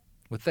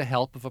 With the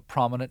help of a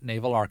prominent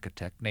naval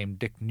architect named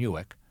Dick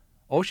Newick,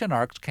 Ocean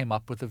Arcs came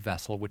up with a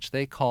vessel which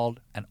they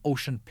called an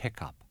ocean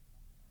pickup.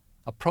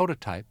 A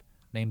prototype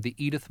named the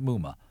Edith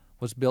Muma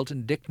was built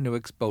in Dick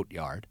Newick's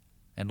boatyard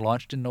and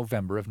launched in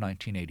November of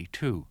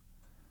 1982.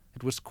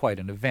 It was quite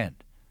an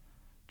event.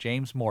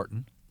 James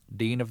Morton,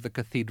 Dean of the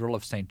Cathedral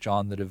of St.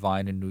 John the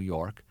Divine in New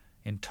York,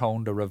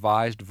 intoned a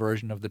revised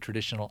version of the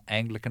traditional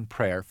Anglican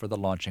prayer for the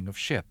launching of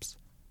ships.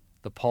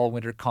 The Paul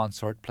Winter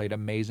Consort played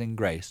Amazing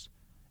Grace,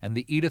 and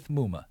the Edith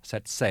Muma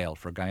set sail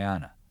for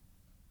Guyana.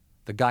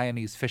 The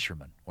Guyanese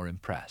fishermen were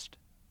impressed.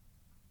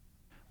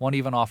 One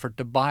even offered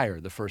to buy her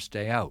the first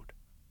day out.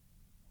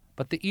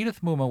 But the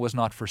Edith Muma was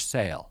not for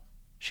sale.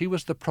 She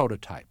was the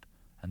prototype,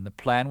 and the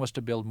plan was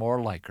to build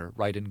more like her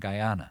right in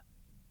Guyana.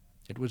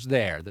 It was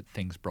there that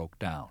things broke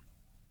down.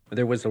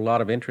 There was a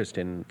lot of interest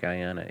in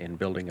Guyana in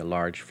building a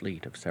large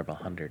fleet of several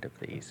hundred of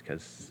these,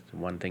 because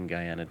one thing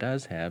Guyana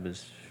does have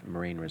is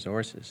marine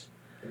resources.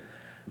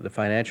 The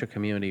financial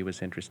community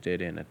was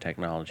interested in a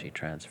technology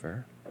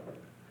transfer,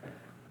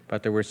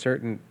 but there were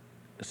certain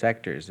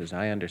sectors, as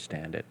I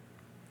understand it,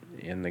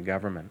 in the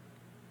government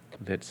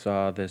that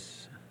saw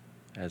this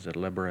as a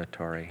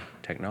liberatory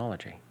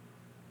technology,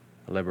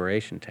 a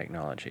liberation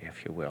technology,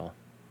 if you will,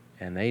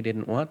 and they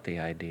didn't want the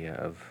idea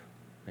of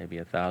maybe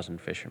 1,000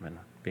 fishermen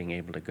being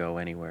able to go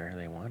anywhere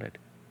they wanted.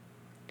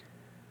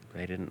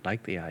 They didn't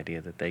like the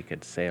idea that they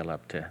could sail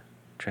up to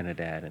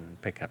Trinidad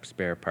and pick up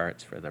spare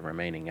parts for the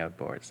remaining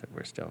outboards that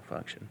were still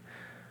functioning,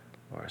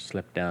 or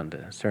slip down to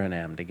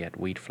Suriname to get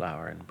wheat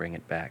flour and bring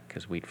it back,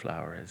 because wheat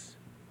flour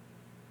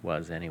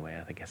was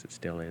anyway, I guess it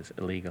still is,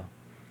 illegal.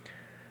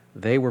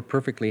 They were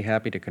perfectly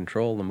happy to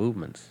control the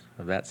movements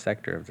of that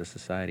sector of the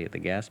society at the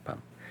gas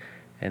pump.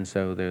 And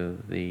so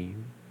the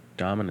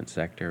dominant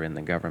sector in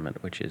the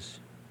government, which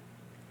is,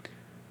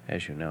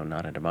 as you know,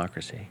 not a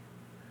democracy,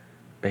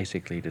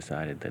 basically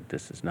decided that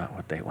this is not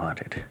what they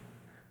wanted.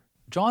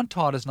 John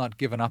Todd has not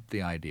given up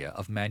the idea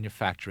of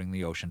manufacturing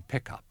the ocean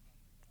pickup,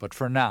 but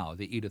for now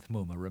the Edith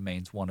Muma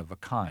remains one of a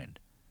kind.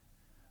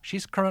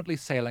 She's currently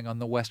sailing on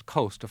the west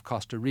coast of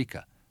Costa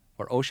Rica,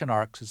 where Ocean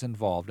Arcs is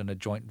involved in a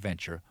joint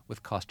venture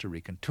with Costa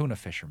Rican tuna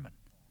fishermen.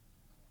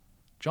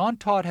 John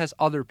Todd has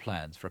other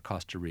plans for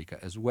Costa Rica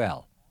as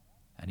well,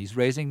 and he's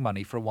raising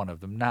money for one of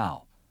them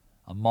now,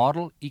 a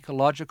model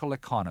ecological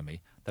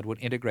economy that would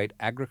integrate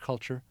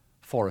agriculture,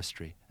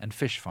 forestry, and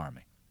fish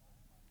farming.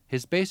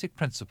 His basic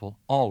principle,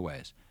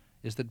 always,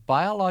 is that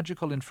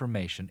biological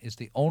information is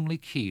the only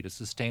key to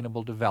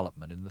sustainable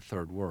development in the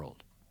Third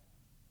World.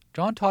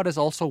 John Todd is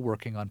also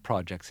working on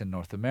projects in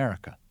North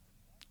America.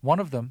 One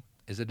of them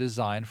is a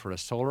design for a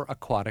solar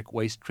aquatic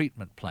waste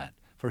treatment plant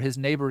for his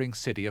neighboring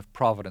city of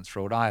Providence,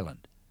 Rhode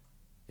Island.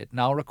 It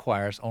now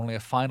requires only a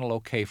final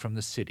okay from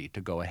the city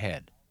to go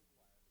ahead.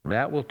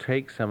 That will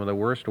take some of the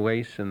worst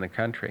wastes in the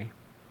country,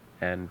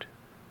 and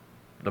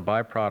the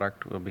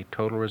byproduct will be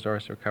total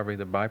resource recovery.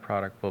 The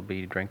byproduct will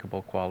be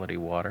drinkable quality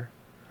water.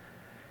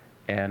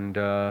 And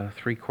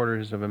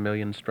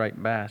 750,000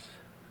 striped bass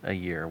a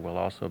year will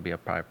also be a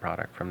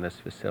byproduct from this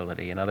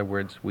facility. In other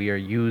words, we are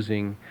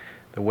using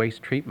the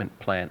waste treatment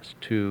plants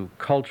to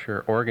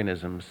culture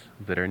organisms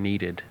that are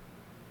needed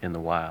in the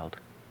wild.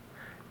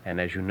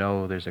 And as you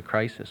know, there's a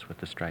crisis with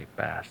the striped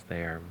bass.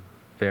 They are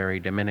very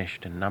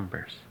diminished in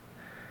numbers,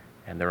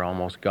 and they're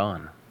almost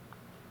gone.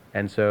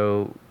 And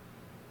so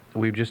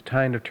we've just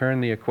kind of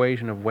turned the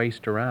equation of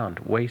waste around.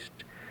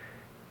 Waste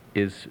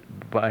is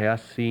by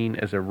us seen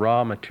as a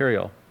raw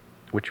material,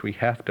 which we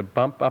have to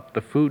bump up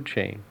the food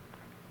chain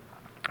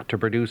to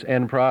produce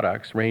end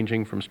products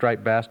ranging from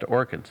striped bass to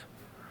orchids.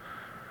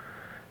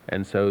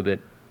 And so that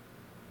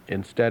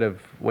instead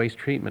of waste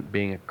treatment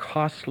being a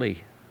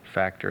costly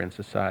factor in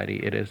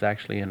society, it is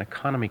actually an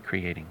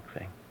economy-creating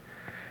thing.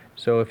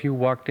 So if you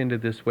walked into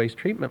this waste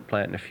treatment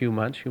plant in a few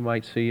months, you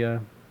might see,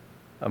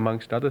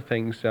 amongst other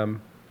things,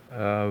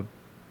 a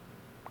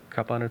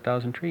couple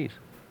 100,000 trees.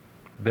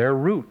 Their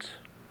roots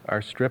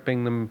are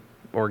stripping the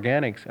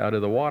organics out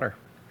of the water.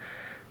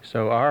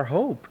 So our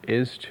hope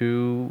is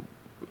to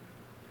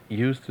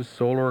use the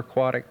solar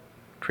aquatic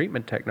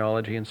treatment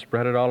technology and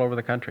spread it all over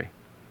the country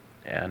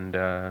and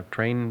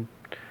train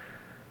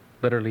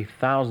literally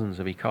thousands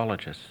of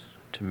ecologists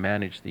to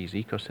manage these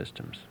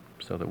ecosystems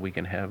so that we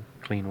can have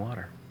clean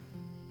water.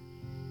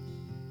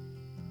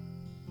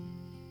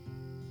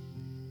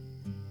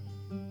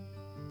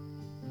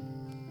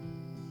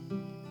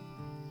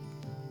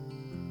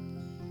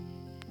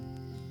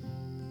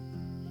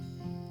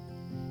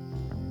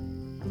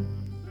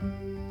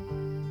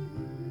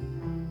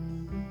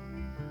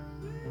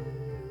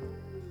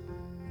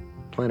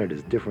 Planet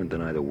is different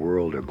than either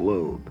world or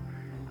globe.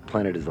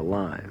 Planet is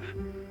alive,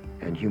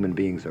 and human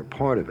beings are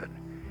part of it.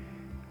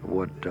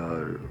 What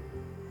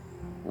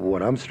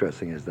I'm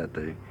stressing is that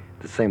the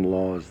same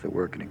laws that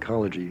work in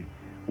ecology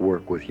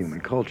work with human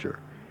culture,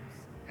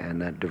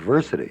 and that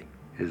diversity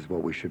is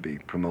what we should be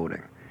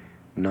promoting,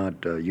 not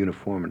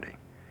uniformity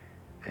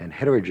and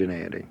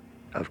heterogeneity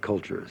of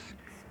cultures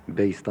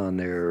based on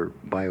their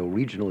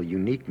bioregional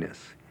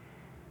uniqueness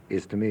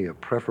is, to me, a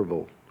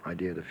preferable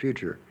idea of the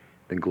future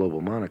than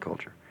global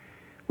monoculture,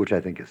 which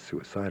I think is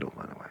suicidal,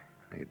 by the way.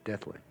 I think it's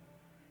deathly.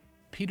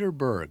 Peter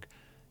Berg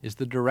is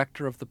the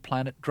director of the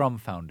Planet Drum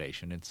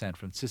Foundation in San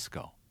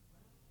Francisco.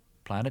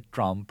 Planet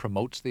Drum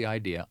promotes the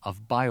idea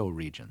of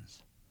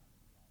bioregions.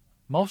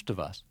 Most of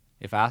us,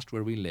 if asked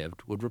where we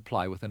lived, would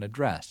reply with an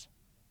address.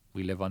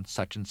 We live on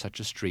such and such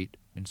a street,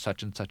 in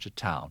such and such a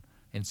town,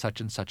 in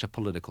such and such a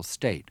political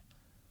state.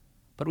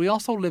 But we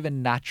also live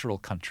in natural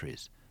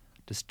countries,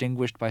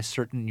 distinguished by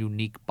certain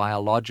unique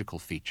biological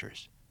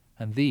features,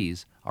 and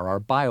these are our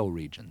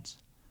bioregions.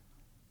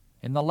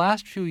 In the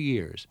last few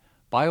years,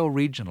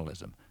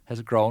 bioregionalism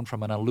has grown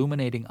from an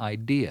illuminating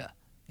idea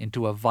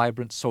into a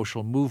vibrant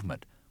social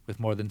movement with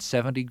more than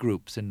 70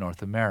 groups in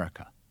North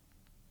America.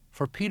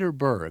 For Peter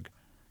Berg,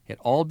 it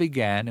all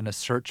began in a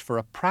search for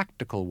a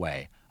practical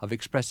way of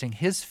expressing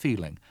his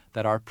feeling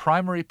that our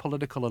primary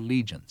political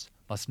allegiance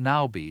must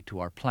now be to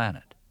our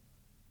planet.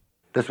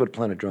 That's what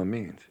Planet Drum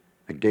means.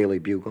 Like Daily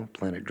Bugle,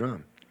 Planet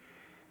Drum.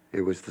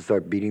 It was to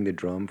start beating the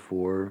drum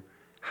for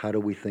how do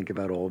we think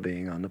about all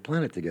being on the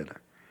planet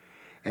together.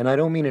 And I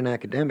don't mean in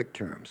academic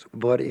terms,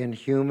 but in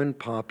human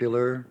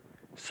popular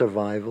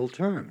survival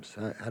terms.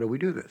 How do we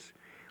do this?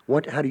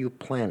 How do you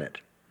plan it?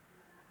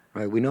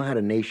 Right? We know how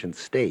to nation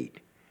state.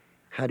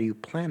 How do you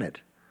plan it?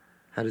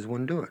 How does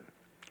one do it?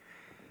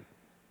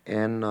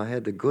 And I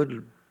had the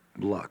good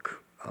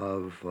luck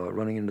of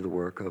running into the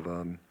work of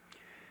a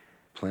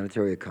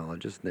planetary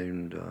ecologist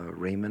named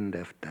Raymond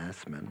F.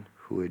 Dassman,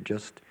 who had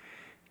just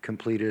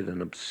completed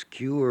an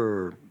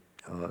obscure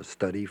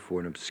study for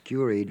an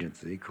obscure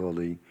agency called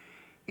the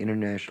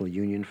International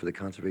Union for the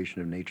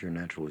Conservation of Nature and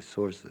Natural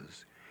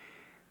Resources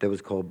that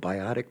was called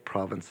Biotic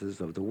Provinces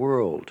of the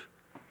World.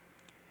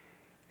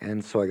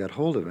 And so I got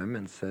hold of him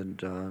and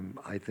said,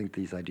 I think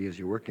these ideas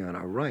you're working on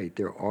are right.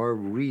 There are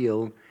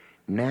real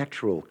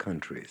natural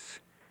countries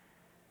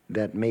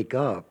that make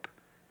up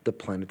the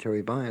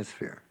planetary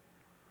biosphere.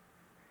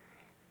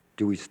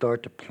 Do we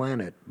start to plan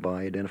it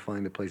by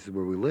identifying the places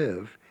where we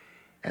live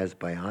as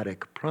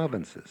biotic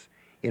provinces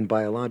in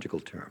biological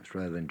terms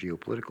rather than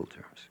geopolitical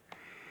terms?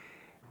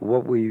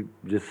 What we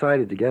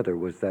decided together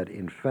was that,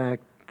 in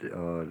fact,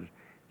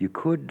 you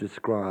could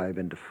describe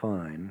and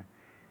define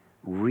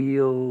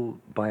real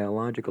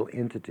biological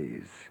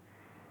entities,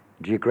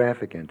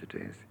 geographic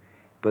entities,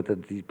 but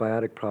that these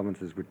biotic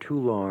provinces were too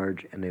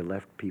large and they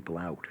left people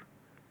out.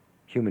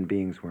 Human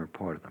beings weren't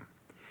part of them.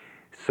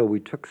 So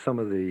we took some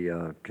of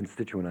the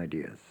constituent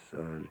ideas.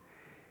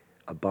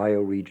 A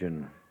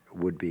bioregion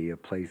would be a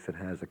place that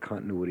has a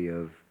continuity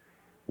of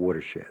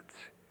watersheds,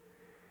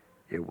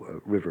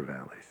 river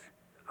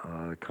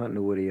valleys,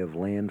 continuity of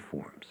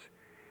landforms,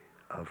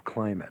 of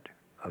climate,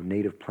 of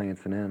native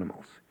plants and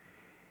animals,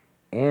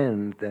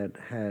 and that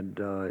had,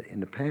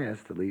 in the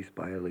past, at least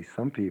by at least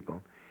some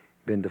people,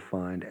 been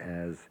defined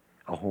as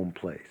a home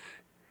place.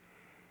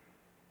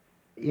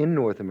 In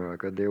North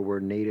America, there were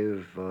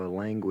native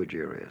language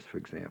areas, for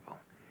example.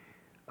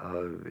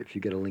 If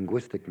you get a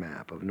linguistic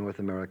map of North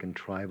American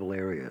tribal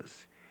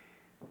areas,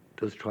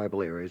 those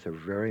tribal areas are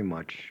very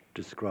much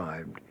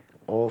described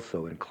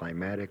also in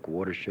climatic,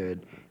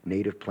 watershed,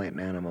 native plant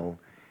and animal,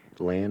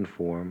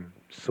 landform,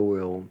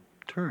 soil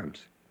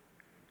terms.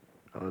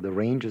 The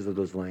ranges of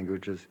those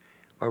languages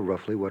are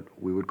roughly what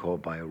we would call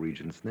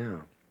bioregions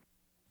now.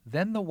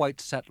 Then the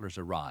white settlers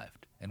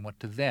arrived in what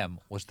to them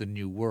was the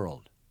New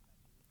World.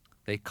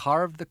 They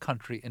carved the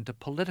country into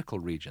political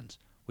regions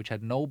which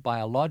had no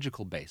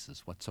biological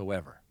basis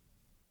whatsoever.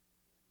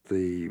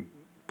 The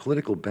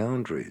political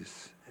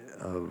boundaries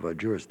of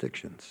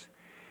jurisdictions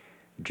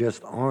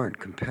just aren't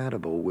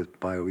compatible with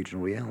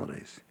bioregional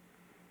realities.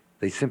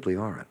 They simply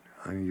aren't.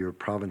 I mean, your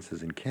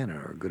provinces in Canada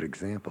are a good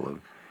example of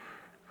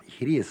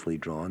hideously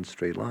drawn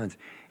straight lines.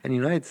 And the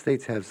United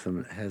States has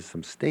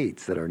some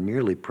states that are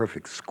nearly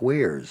perfect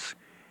squares.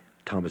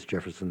 Thomas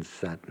Jefferson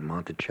sat in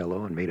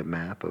Monticello and made a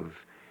map of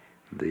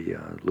the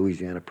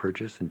Louisiana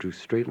Purchase and drew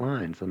straight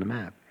lines on the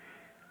map.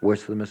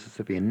 west of the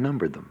Mississippi and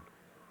numbered them,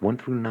 1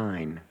 through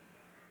 9.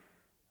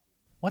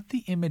 What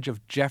the image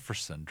of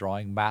Jefferson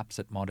drawing maps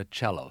at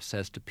Monticello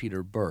says to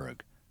Peter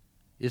Berg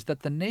is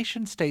that the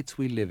nation-states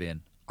we live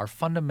in are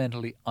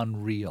fundamentally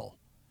unreal.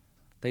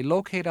 They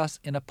locate us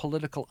in a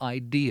political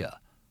idea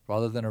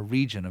rather than a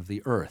region of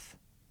the earth,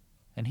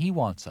 and he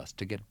wants us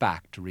to get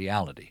back to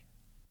reality.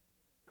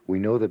 We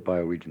know that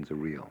bioregions are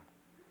real.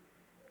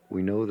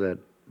 We know that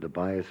the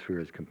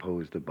biosphere is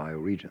composed of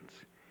bioregions,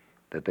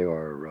 that they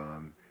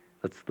are,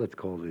 let's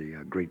call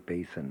the Great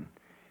Basin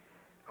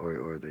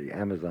or the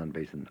Amazon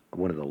Basin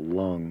one of the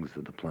lungs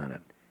of the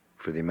planet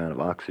for the amount of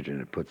oxygen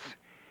it puts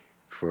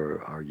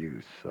for our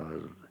use.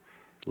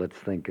 Let's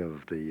think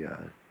of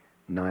the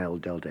Nile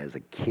Delta as a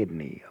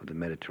kidney of the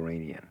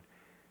Mediterranean.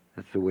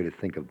 That's the way to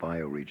think of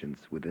bioregions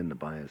within the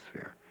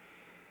biosphere.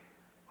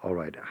 All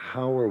right,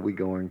 how are we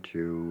going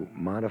to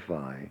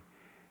modify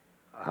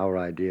our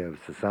idea of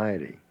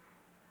society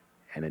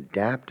and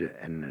adapt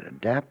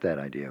that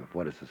idea of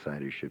what a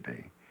society should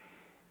be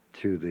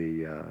to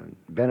the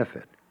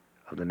benefit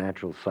of the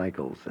natural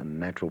cycles and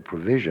natural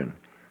provision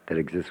that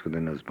exists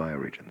within those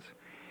bioregions?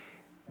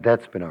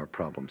 That's been our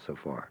problem so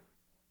far.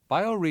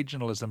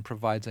 Bioregionalism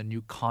provides a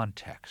new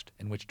context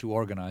in which to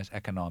organize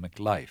economic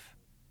life.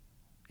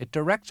 It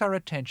directs our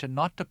attention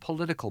not to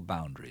political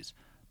boundaries,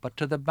 but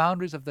to the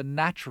boundaries of the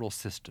natural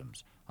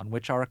systems on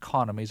which our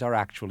economies are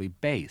actually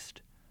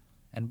based.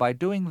 And by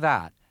doing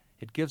that,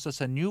 it gives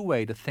us a new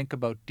way to think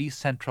about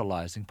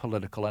decentralizing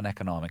political and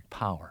economic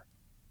power.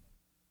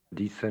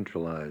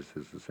 Decentralize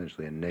is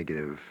essentially a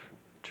negative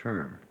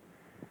term.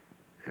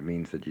 It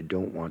means that you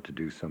don't want to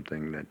do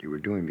something that you were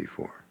doing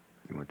before.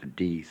 You want to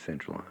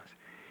decentralize.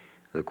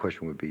 The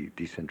question would be,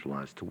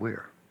 decentralized to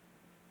where?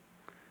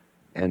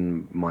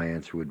 And my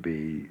answer would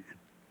be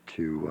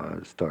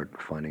to start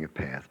finding a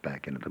path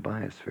back into the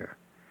biosphere.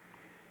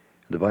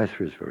 The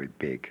biosphere is very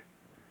big.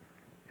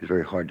 It's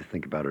very hard to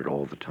think about it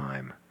all the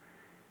time.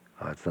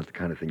 It's not the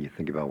kind of thing you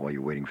think about while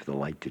you're waiting for the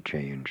light to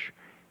change,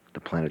 the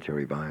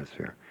planetary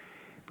biosphere.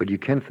 But you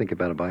can think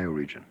about a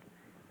bioregion.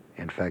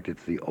 In fact,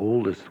 it's the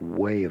oldest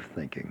way of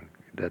thinking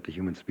that the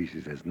human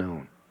species has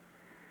known.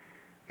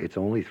 It's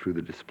only through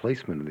the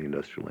displacement of the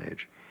industrial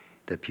age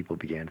that people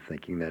began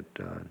thinking that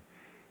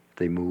if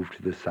they moved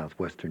to the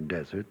southwestern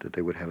desert, that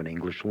they would have an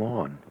English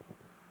lawn.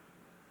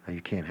 Now,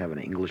 you can't have an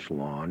English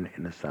lawn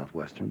in the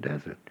southwestern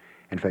desert.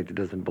 In fact, it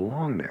doesn't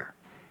belong there.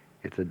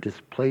 It's a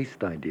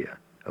displaced idea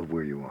of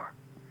where you are.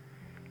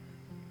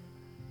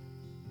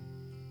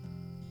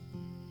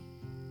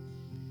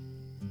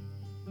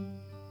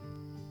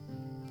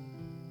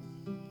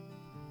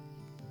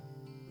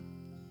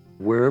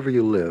 Wherever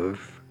you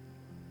live,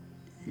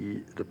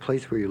 the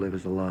place where you live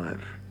is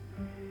alive,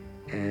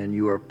 and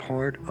you are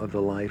part of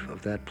the life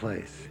of that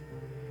place.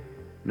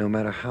 No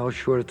matter how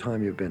short a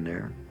time you've been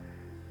there,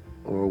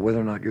 or whether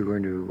or not you're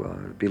going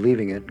to be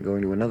leaving it and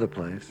going to another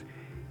place,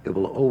 it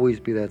will always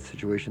be that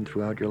situation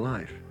throughout your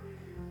life.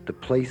 The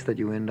place that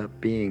you end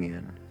up being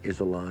in is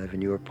alive,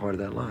 and you are part of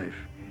that life.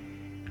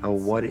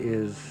 What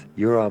is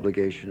your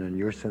obligation and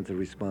your sense of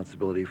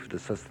responsibility for the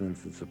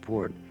sustenance and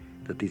support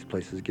that these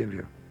places give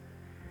you?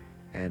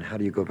 And how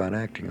do you go about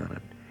acting on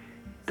it?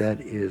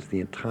 That is the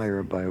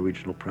entire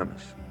bioregional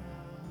premise.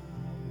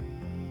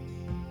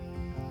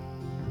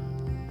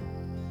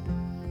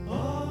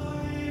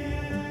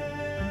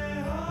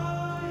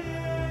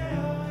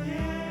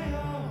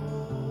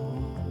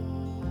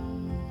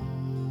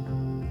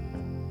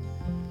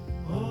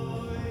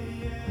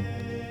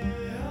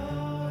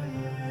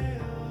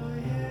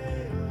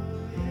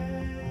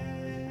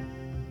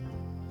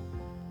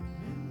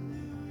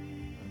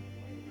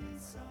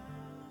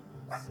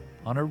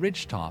 On a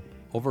ridgetop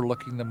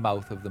overlooking the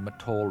mouth of the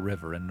Mattole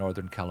River in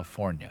Northern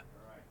California,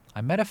 I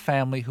met a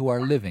family who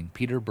are living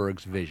Peter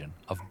Berg's vision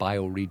of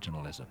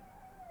bioregionalism.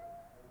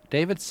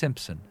 David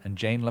Simpson and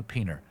Jane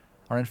Lapiner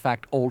are in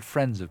fact old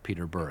friends of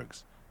Peter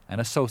Berg's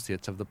and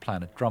associates of the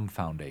Planet Drum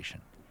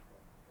Foundation.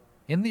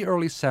 In the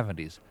early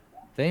 70s,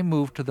 they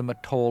moved to the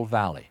Mattole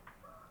Valley,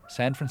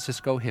 San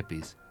Francisco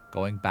hippies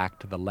going back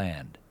to the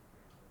land.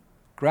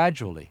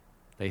 Gradually,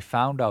 they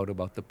found out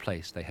about the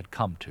place they had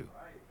come to.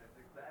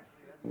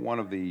 One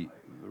of the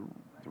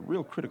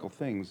real critical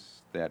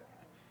things that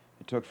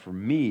it took for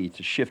me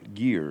to shift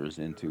gears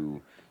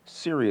into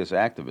serious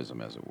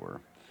activism, as it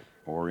were,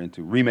 or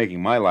into remaking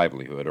my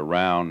livelihood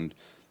around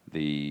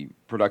the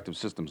productive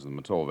systems of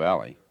the Mattole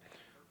Valley,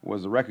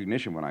 was the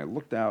recognition when I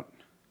looked out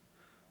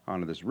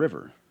onto this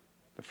river.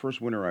 The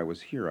first winter I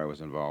was here, I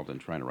was involved in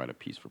trying to write a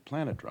piece for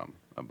Planet Drum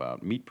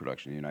about meat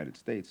production in the United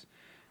States,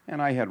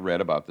 and I had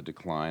read about the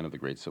decline of the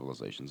great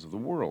civilizations of the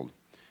world.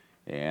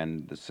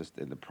 And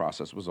the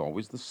process was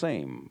always the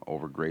same: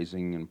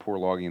 overgrazing and poor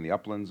logging in the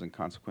uplands and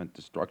consequent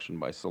destruction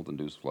by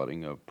silt-induced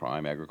flooding of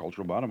prime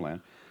agricultural bottomland.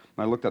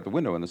 And I looked out the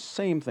window, and the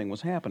same thing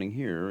was happening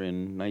here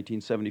in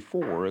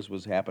 1974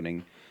 as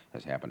happened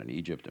in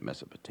Egypt and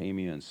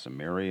Mesopotamia and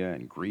Samaria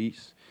and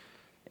Greece.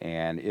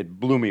 And it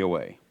blew me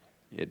away.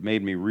 It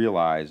made me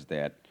realize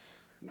that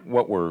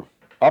what we're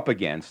up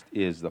against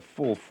is the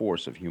full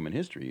force of human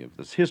history, of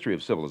this history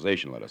of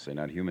civilization, let us say,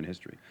 not human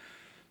history.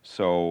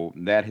 So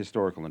that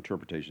historical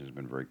interpretation has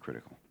been very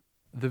critical.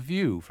 The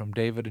view from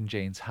David and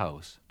Jane's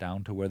house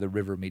down to where the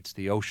river meets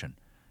the ocean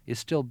is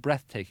still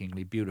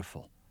breathtakingly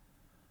beautiful.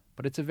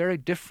 But it's a very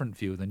different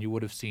view than you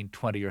would have seen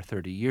 20 or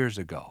 30 years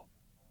ago.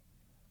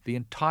 The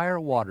entire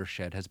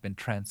watershed has been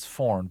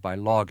transformed by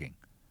logging.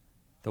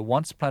 The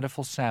once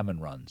plentiful salmon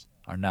runs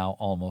are now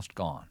almost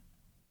gone.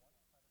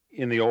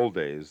 In the old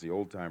days, the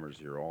old-timers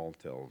here all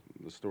tell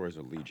the stories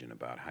of legion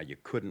about how you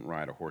couldn't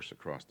ride a horse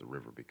across the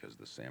river because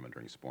the salmon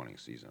during spawning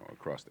season, or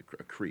across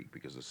a creek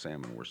because the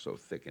salmon were so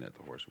thick in it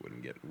the horse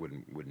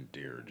wouldn't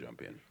dare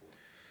jump in.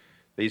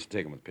 They used to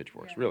take them with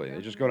pitchforks, really. They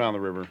just go down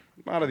the river.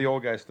 A lot of the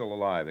old guys still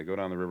alive, they go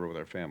down the river with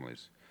their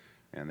families,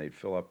 and they'd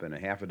fill up in a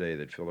half a day,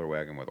 they'd fill their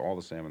wagon with all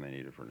the salmon they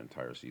needed for an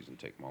entire season,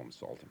 take them home and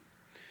salt them.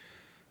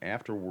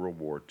 After World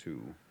War II,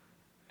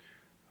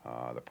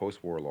 the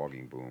post-war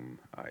logging boom,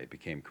 it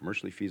became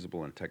commercially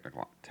feasible and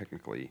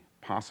technically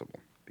possible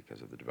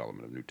because of the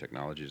development of new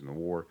technologies in the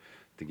war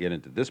to get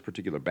into this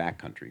particular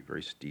backcountry,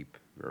 very steep,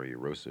 very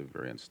erosive,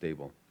 very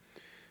unstable,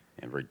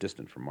 and very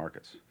distant from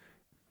markets.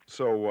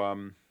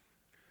 So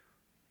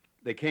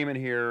they came in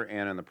here,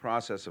 and in the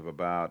process of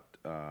about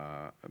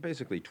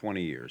basically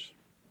 20 years,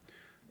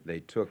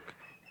 they took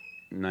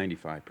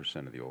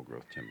 95% of the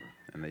old-growth timber,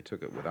 and they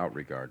took it without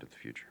regard to the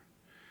future.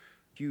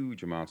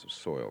 Huge amounts of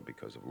soil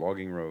because of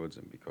logging roads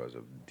and because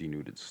of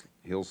denuded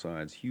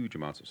hillsides, huge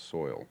amounts of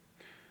soil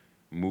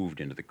moved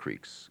into the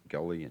creeks.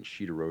 Gully and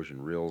sheet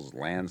erosion rills,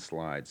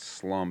 landslides,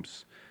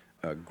 slumps,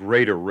 a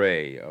great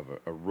array of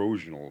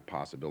erosional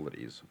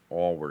possibilities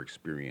all were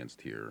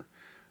experienced here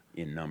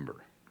in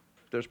number.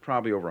 There's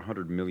probably over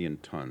 100 million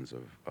tons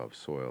of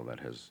soil that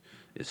is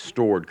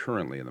stored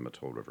currently in the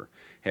Mattole River,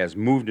 has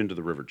moved into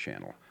the river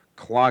channel,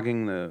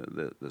 clogging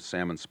the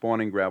salmon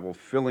spawning gravel,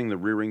 filling the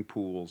rearing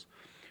pools.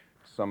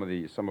 Some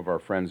of our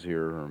friends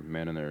here,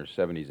 men in their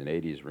 70s and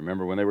 80s,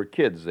 remember when they were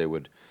kids, there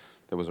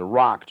was a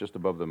rock just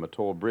above the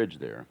Mattole Bridge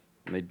there,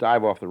 and they'd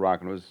dive off the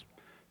rock, and it was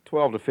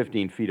 12 to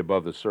 15 feet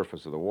above the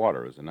surface of the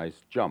water. It was a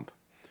nice jump,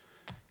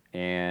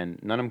 and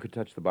none of them could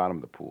touch the bottom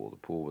of the pool. The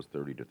pool was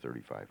 30 to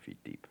 35 feet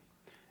deep,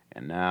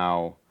 and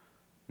now,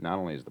 not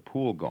only is the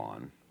pool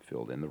gone,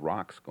 filled in, the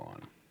rock's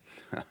gone.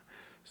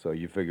 So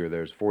you figure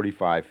there's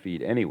 45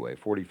 feet anyway,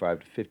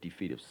 45 to 50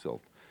 feet of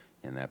silt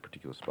in that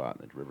particular spot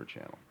in the river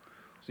channel.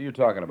 So you're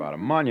talking about a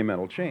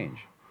monumental change.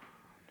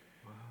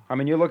 I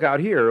mean, you look out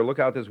here, look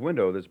out this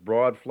window, this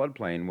broad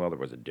floodplain. Well, there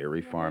was a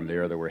dairy farm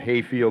there were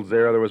hay fields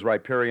there was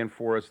riparian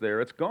forest there.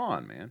 It's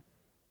gone, man.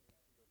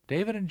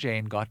 David and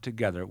Jane got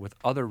together with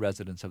other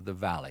residents of the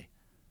valley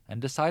and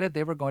decided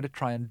they were going to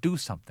try and do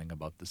something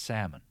about the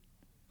salmon.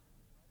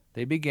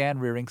 They began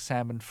rearing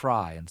salmon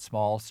fry in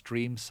small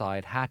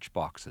stream-side hatch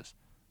boxes,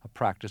 a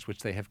practice which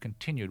they have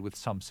continued with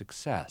some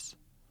success.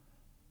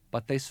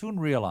 But they soon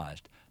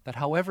realized that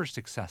however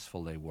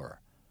successful they were,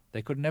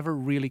 they could never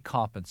really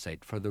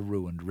compensate for the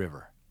ruined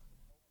river.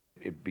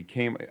 It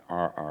became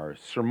our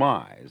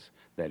surmise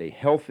that a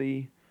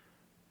healthy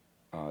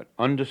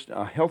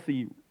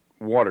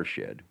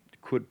watershed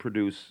could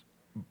produce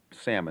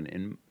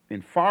salmon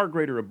in far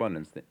greater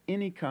abundance than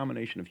any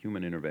combination of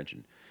human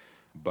intervention.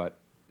 But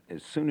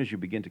as soon as you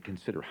begin to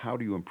consider how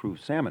do you improve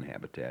salmon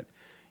habitat,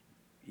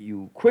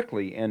 you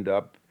quickly end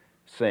up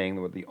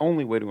saying that the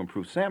only way to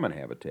improve salmon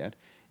habitat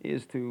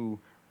is to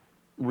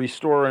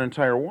restore an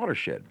entire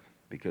watershed,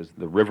 because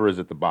the river is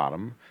at the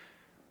bottom.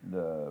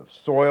 The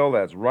soil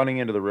that's running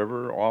into the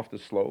river off the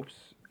slopes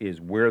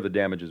is where the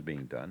damage is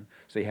being done.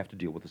 So you have to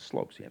deal with the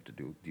slopes. You have to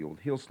deal with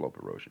hill slope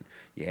erosion.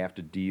 You have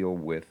to deal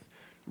with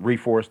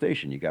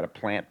reforestation. You got to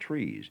plant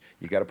trees.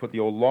 You got to put the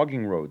old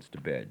logging roads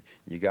to bed.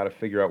 You got to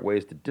figure out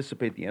ways to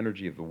dissipate the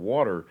energy of the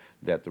water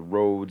that the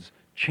roads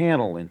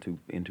channel into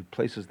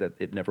places that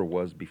it never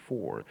was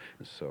before.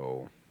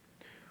 So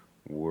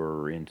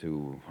we're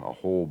into a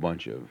whole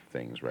bunch of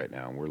things right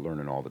now, and we're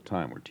learning all the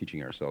time. We're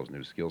teaching ourselves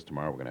new skills.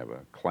 Tomorrow we're going to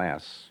have a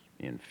class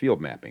in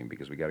field mapping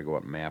because we got to go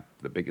up and map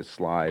the biggest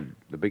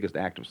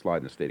active slide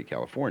in the state of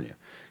California,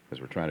 because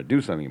we're trying to do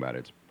something about it.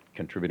 It's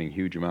contributing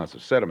huge amounts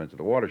of sediment to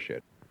the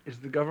watershed. Is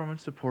the government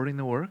supporting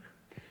the work?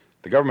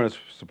 The government is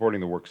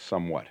supporting the work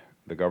somewhat.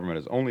 The government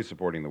is only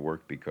supporting the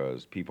work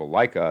because people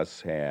like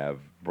us have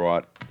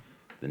brought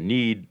the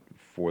need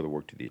for the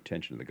work to the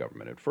attention of the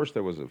government. At first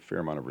there was a fair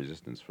amount of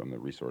resistance from the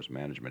resource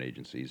management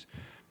agencies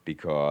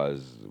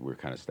because we're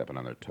kind of stepping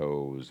on their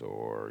toes,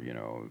 or,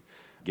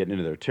 getting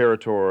into their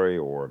territory,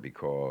 or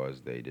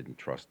because they didn't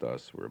trust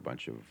us. We're a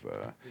bunch of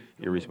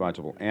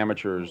irresponsible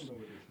amateurs.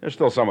 They're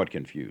still somewhat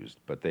confused,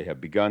 but they have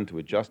begun to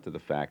adjust to the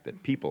fact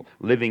that people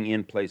living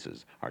in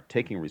places are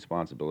taking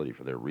responsibility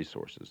for their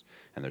resources,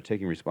 and they're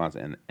taking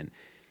responsibility. And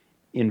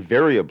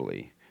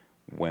invariably,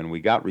 when we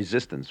got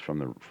resistance from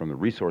the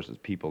resources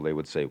people, they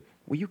would say,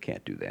 well, you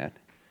can't do that.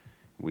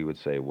 We would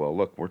say, well,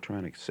 look, we're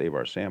trying to save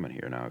our salmon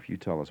here. Now, if you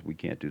tell us we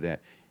can't do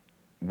that,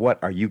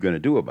 what are you going to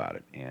do about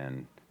it?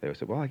 And they would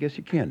say, well, I guess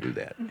you can do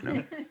that.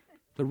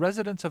 The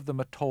residents of the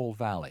Mattole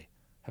Valley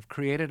have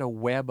created a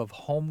web of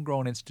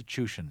homegrown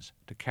institutions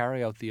to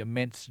carry out the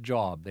immense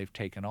job they've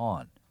taken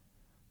on.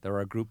 There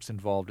are groups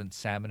involved in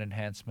salmon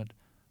enhancement,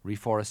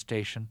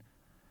 reforestation,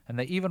 and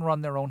they even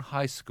run their own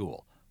high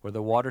school, where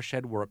the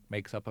watershed work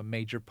makes up a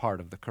major part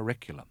of the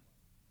curriculum.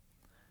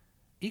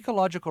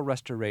 Ecological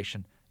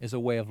restoration is a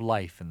way of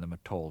life in the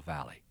Mattole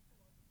Valley.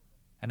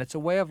 And it's a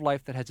way of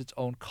life that has its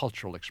own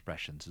cultural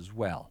expressions as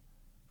well.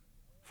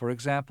 For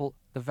example,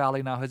 the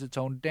valley now has its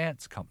own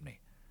dance company,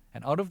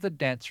 and out of the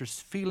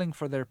dancers' feeling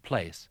for their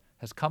place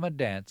has come a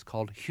dance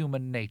called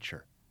Human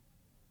Nature.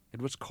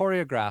 It was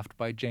choreographed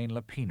by Jane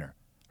Lapiner,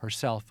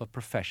 herself a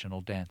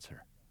professional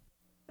dancer.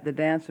 The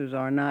dancers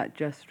are not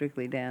just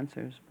strictly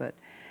dancers, but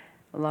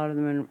a lot of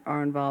them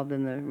are involved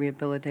in the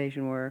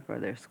rehabilitation work, or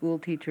they're school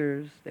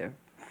teachers, they're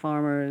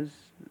farmers,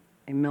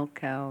 they milk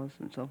cows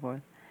and so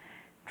forth.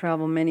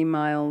 Travel many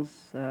miles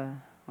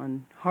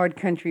on hard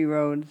country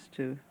roads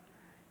to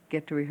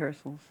get to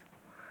rehearsals.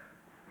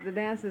 The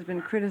dance has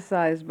been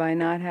criticized by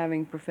not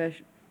having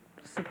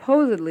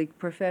supposedly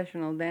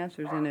professional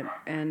dancers in it,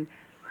 and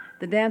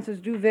the dancers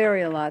do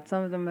vary a lot.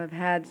 Some of them have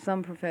had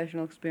some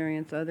professional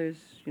experience, others,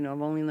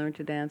 have only learned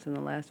to dance in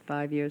the last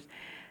 5 years.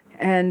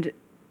 And,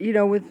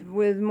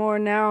 with more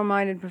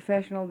narrow-minded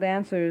professional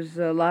dancers,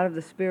 a lot of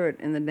the spirit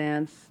in the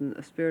dance, and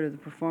the spirit of the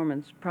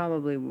performance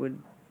probably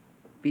would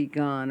be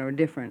gone, or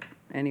different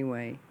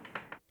anyway.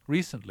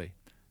 Recently,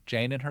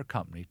 Jane and her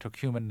company took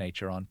Human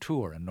Nature on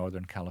tour in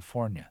Northern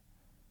California.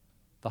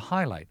 The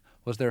highlight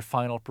was their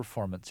final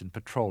performance in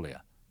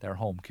Petrolia, their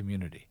home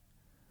community.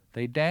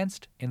 They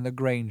danced in the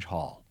Grange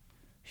Hall.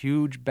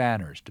 Huge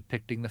banners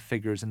depicting the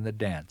figures in the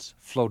dance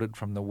floated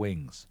from the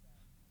wings.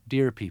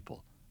 Deer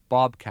people,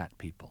 bobcat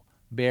people,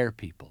 bear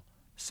people,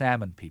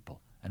 salmon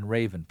people, and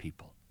raven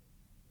people.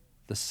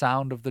 The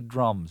sound of the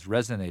drums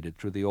resonated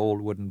through the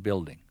old wooden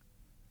building.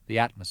 The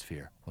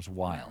atmosphere was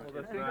wild.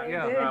 Well, it's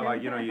not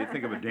like, you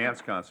think of a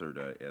dance concert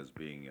as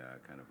being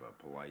kind of a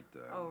polite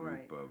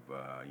group of,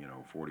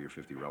 40 or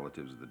 50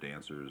 relatives of the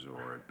dancers,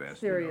 or at best,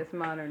 Serious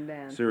modern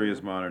dance.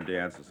 Serious modern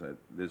dance.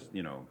 This,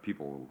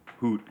 people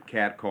hoot,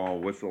 catcall,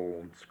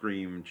 whistle,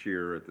 scream,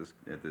 cheer at this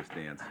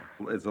dance.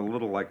 It's a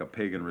little like a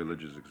pagan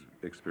religious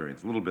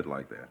experience, a little bit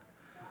like that.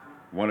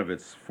 One of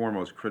its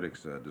foremost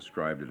critics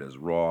described it as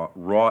raw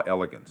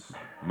elegance,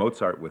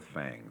 Mozart with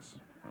fangs.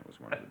 That was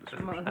one of the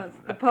descriptions.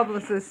 That's the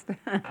publicist.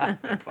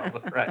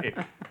 Right.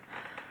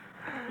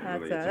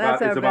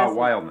 It's about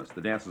wildness.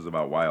 The dance is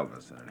about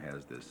wildness, and it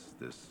has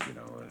this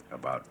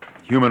about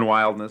human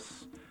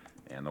wildness,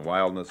 and the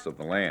wildness of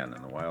the land,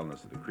 and the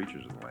wildness of the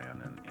creatures of the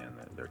land, and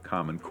their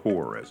common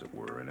core, as it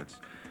were. And it's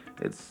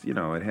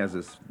it has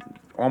this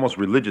almost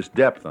religious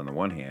depth on the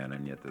one hand,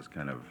 and yet this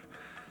kind of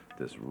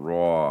this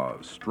raw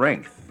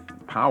strength,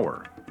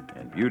 power,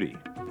 and beauty.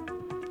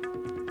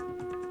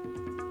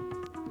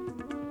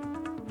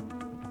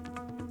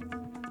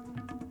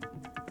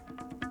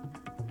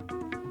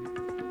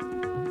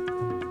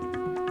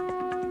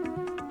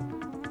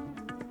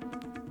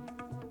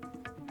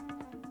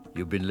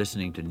 You've been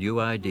listening to New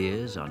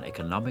Ideas on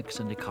Economics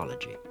and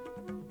Ecology,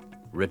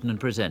 written and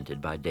presented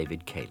by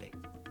David Cayley.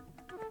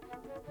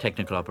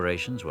 Technical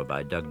operations were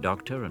by Doug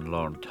Doctor and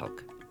Lauren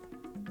Tulk.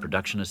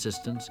 Production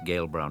assistants,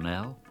 Gail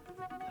Brownell,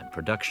 and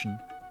production,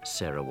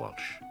 Sarah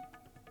Walsh.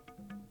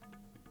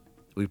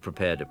 We've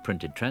prepared a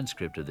printed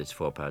transcript of this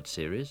 4-part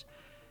series.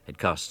 It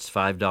costs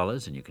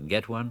 $5, and you can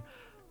get one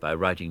by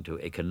writing to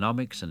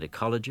Economics and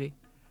Ecology,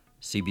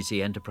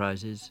 CBC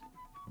Enterprises,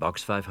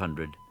 Box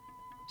 500,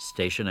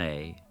 Station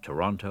A,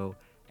 Toronto,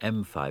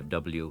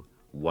 M5W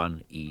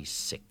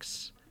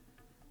 1E6.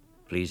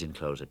 Please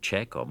enclose a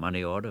check or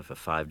money order for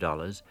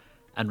 $5,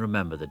 and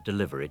remember that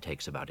delivery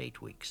takes about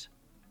 8 weeks.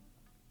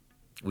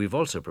 We've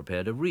also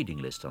prepared a reading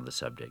list on the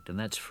subject, and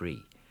that's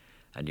free,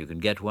 and you can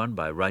get one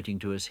by writing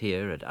to us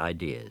here at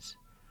Ideas,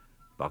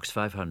 Box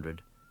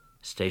 500,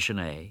 Station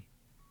A,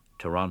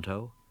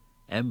 Toronto,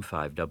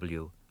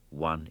 M5W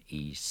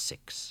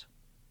 1E6.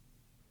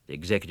 The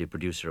executive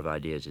producer of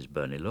Ideas is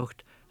Bernie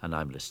Lucht, and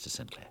I'm Lister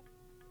Sinclair.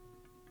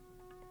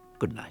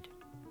 Good night.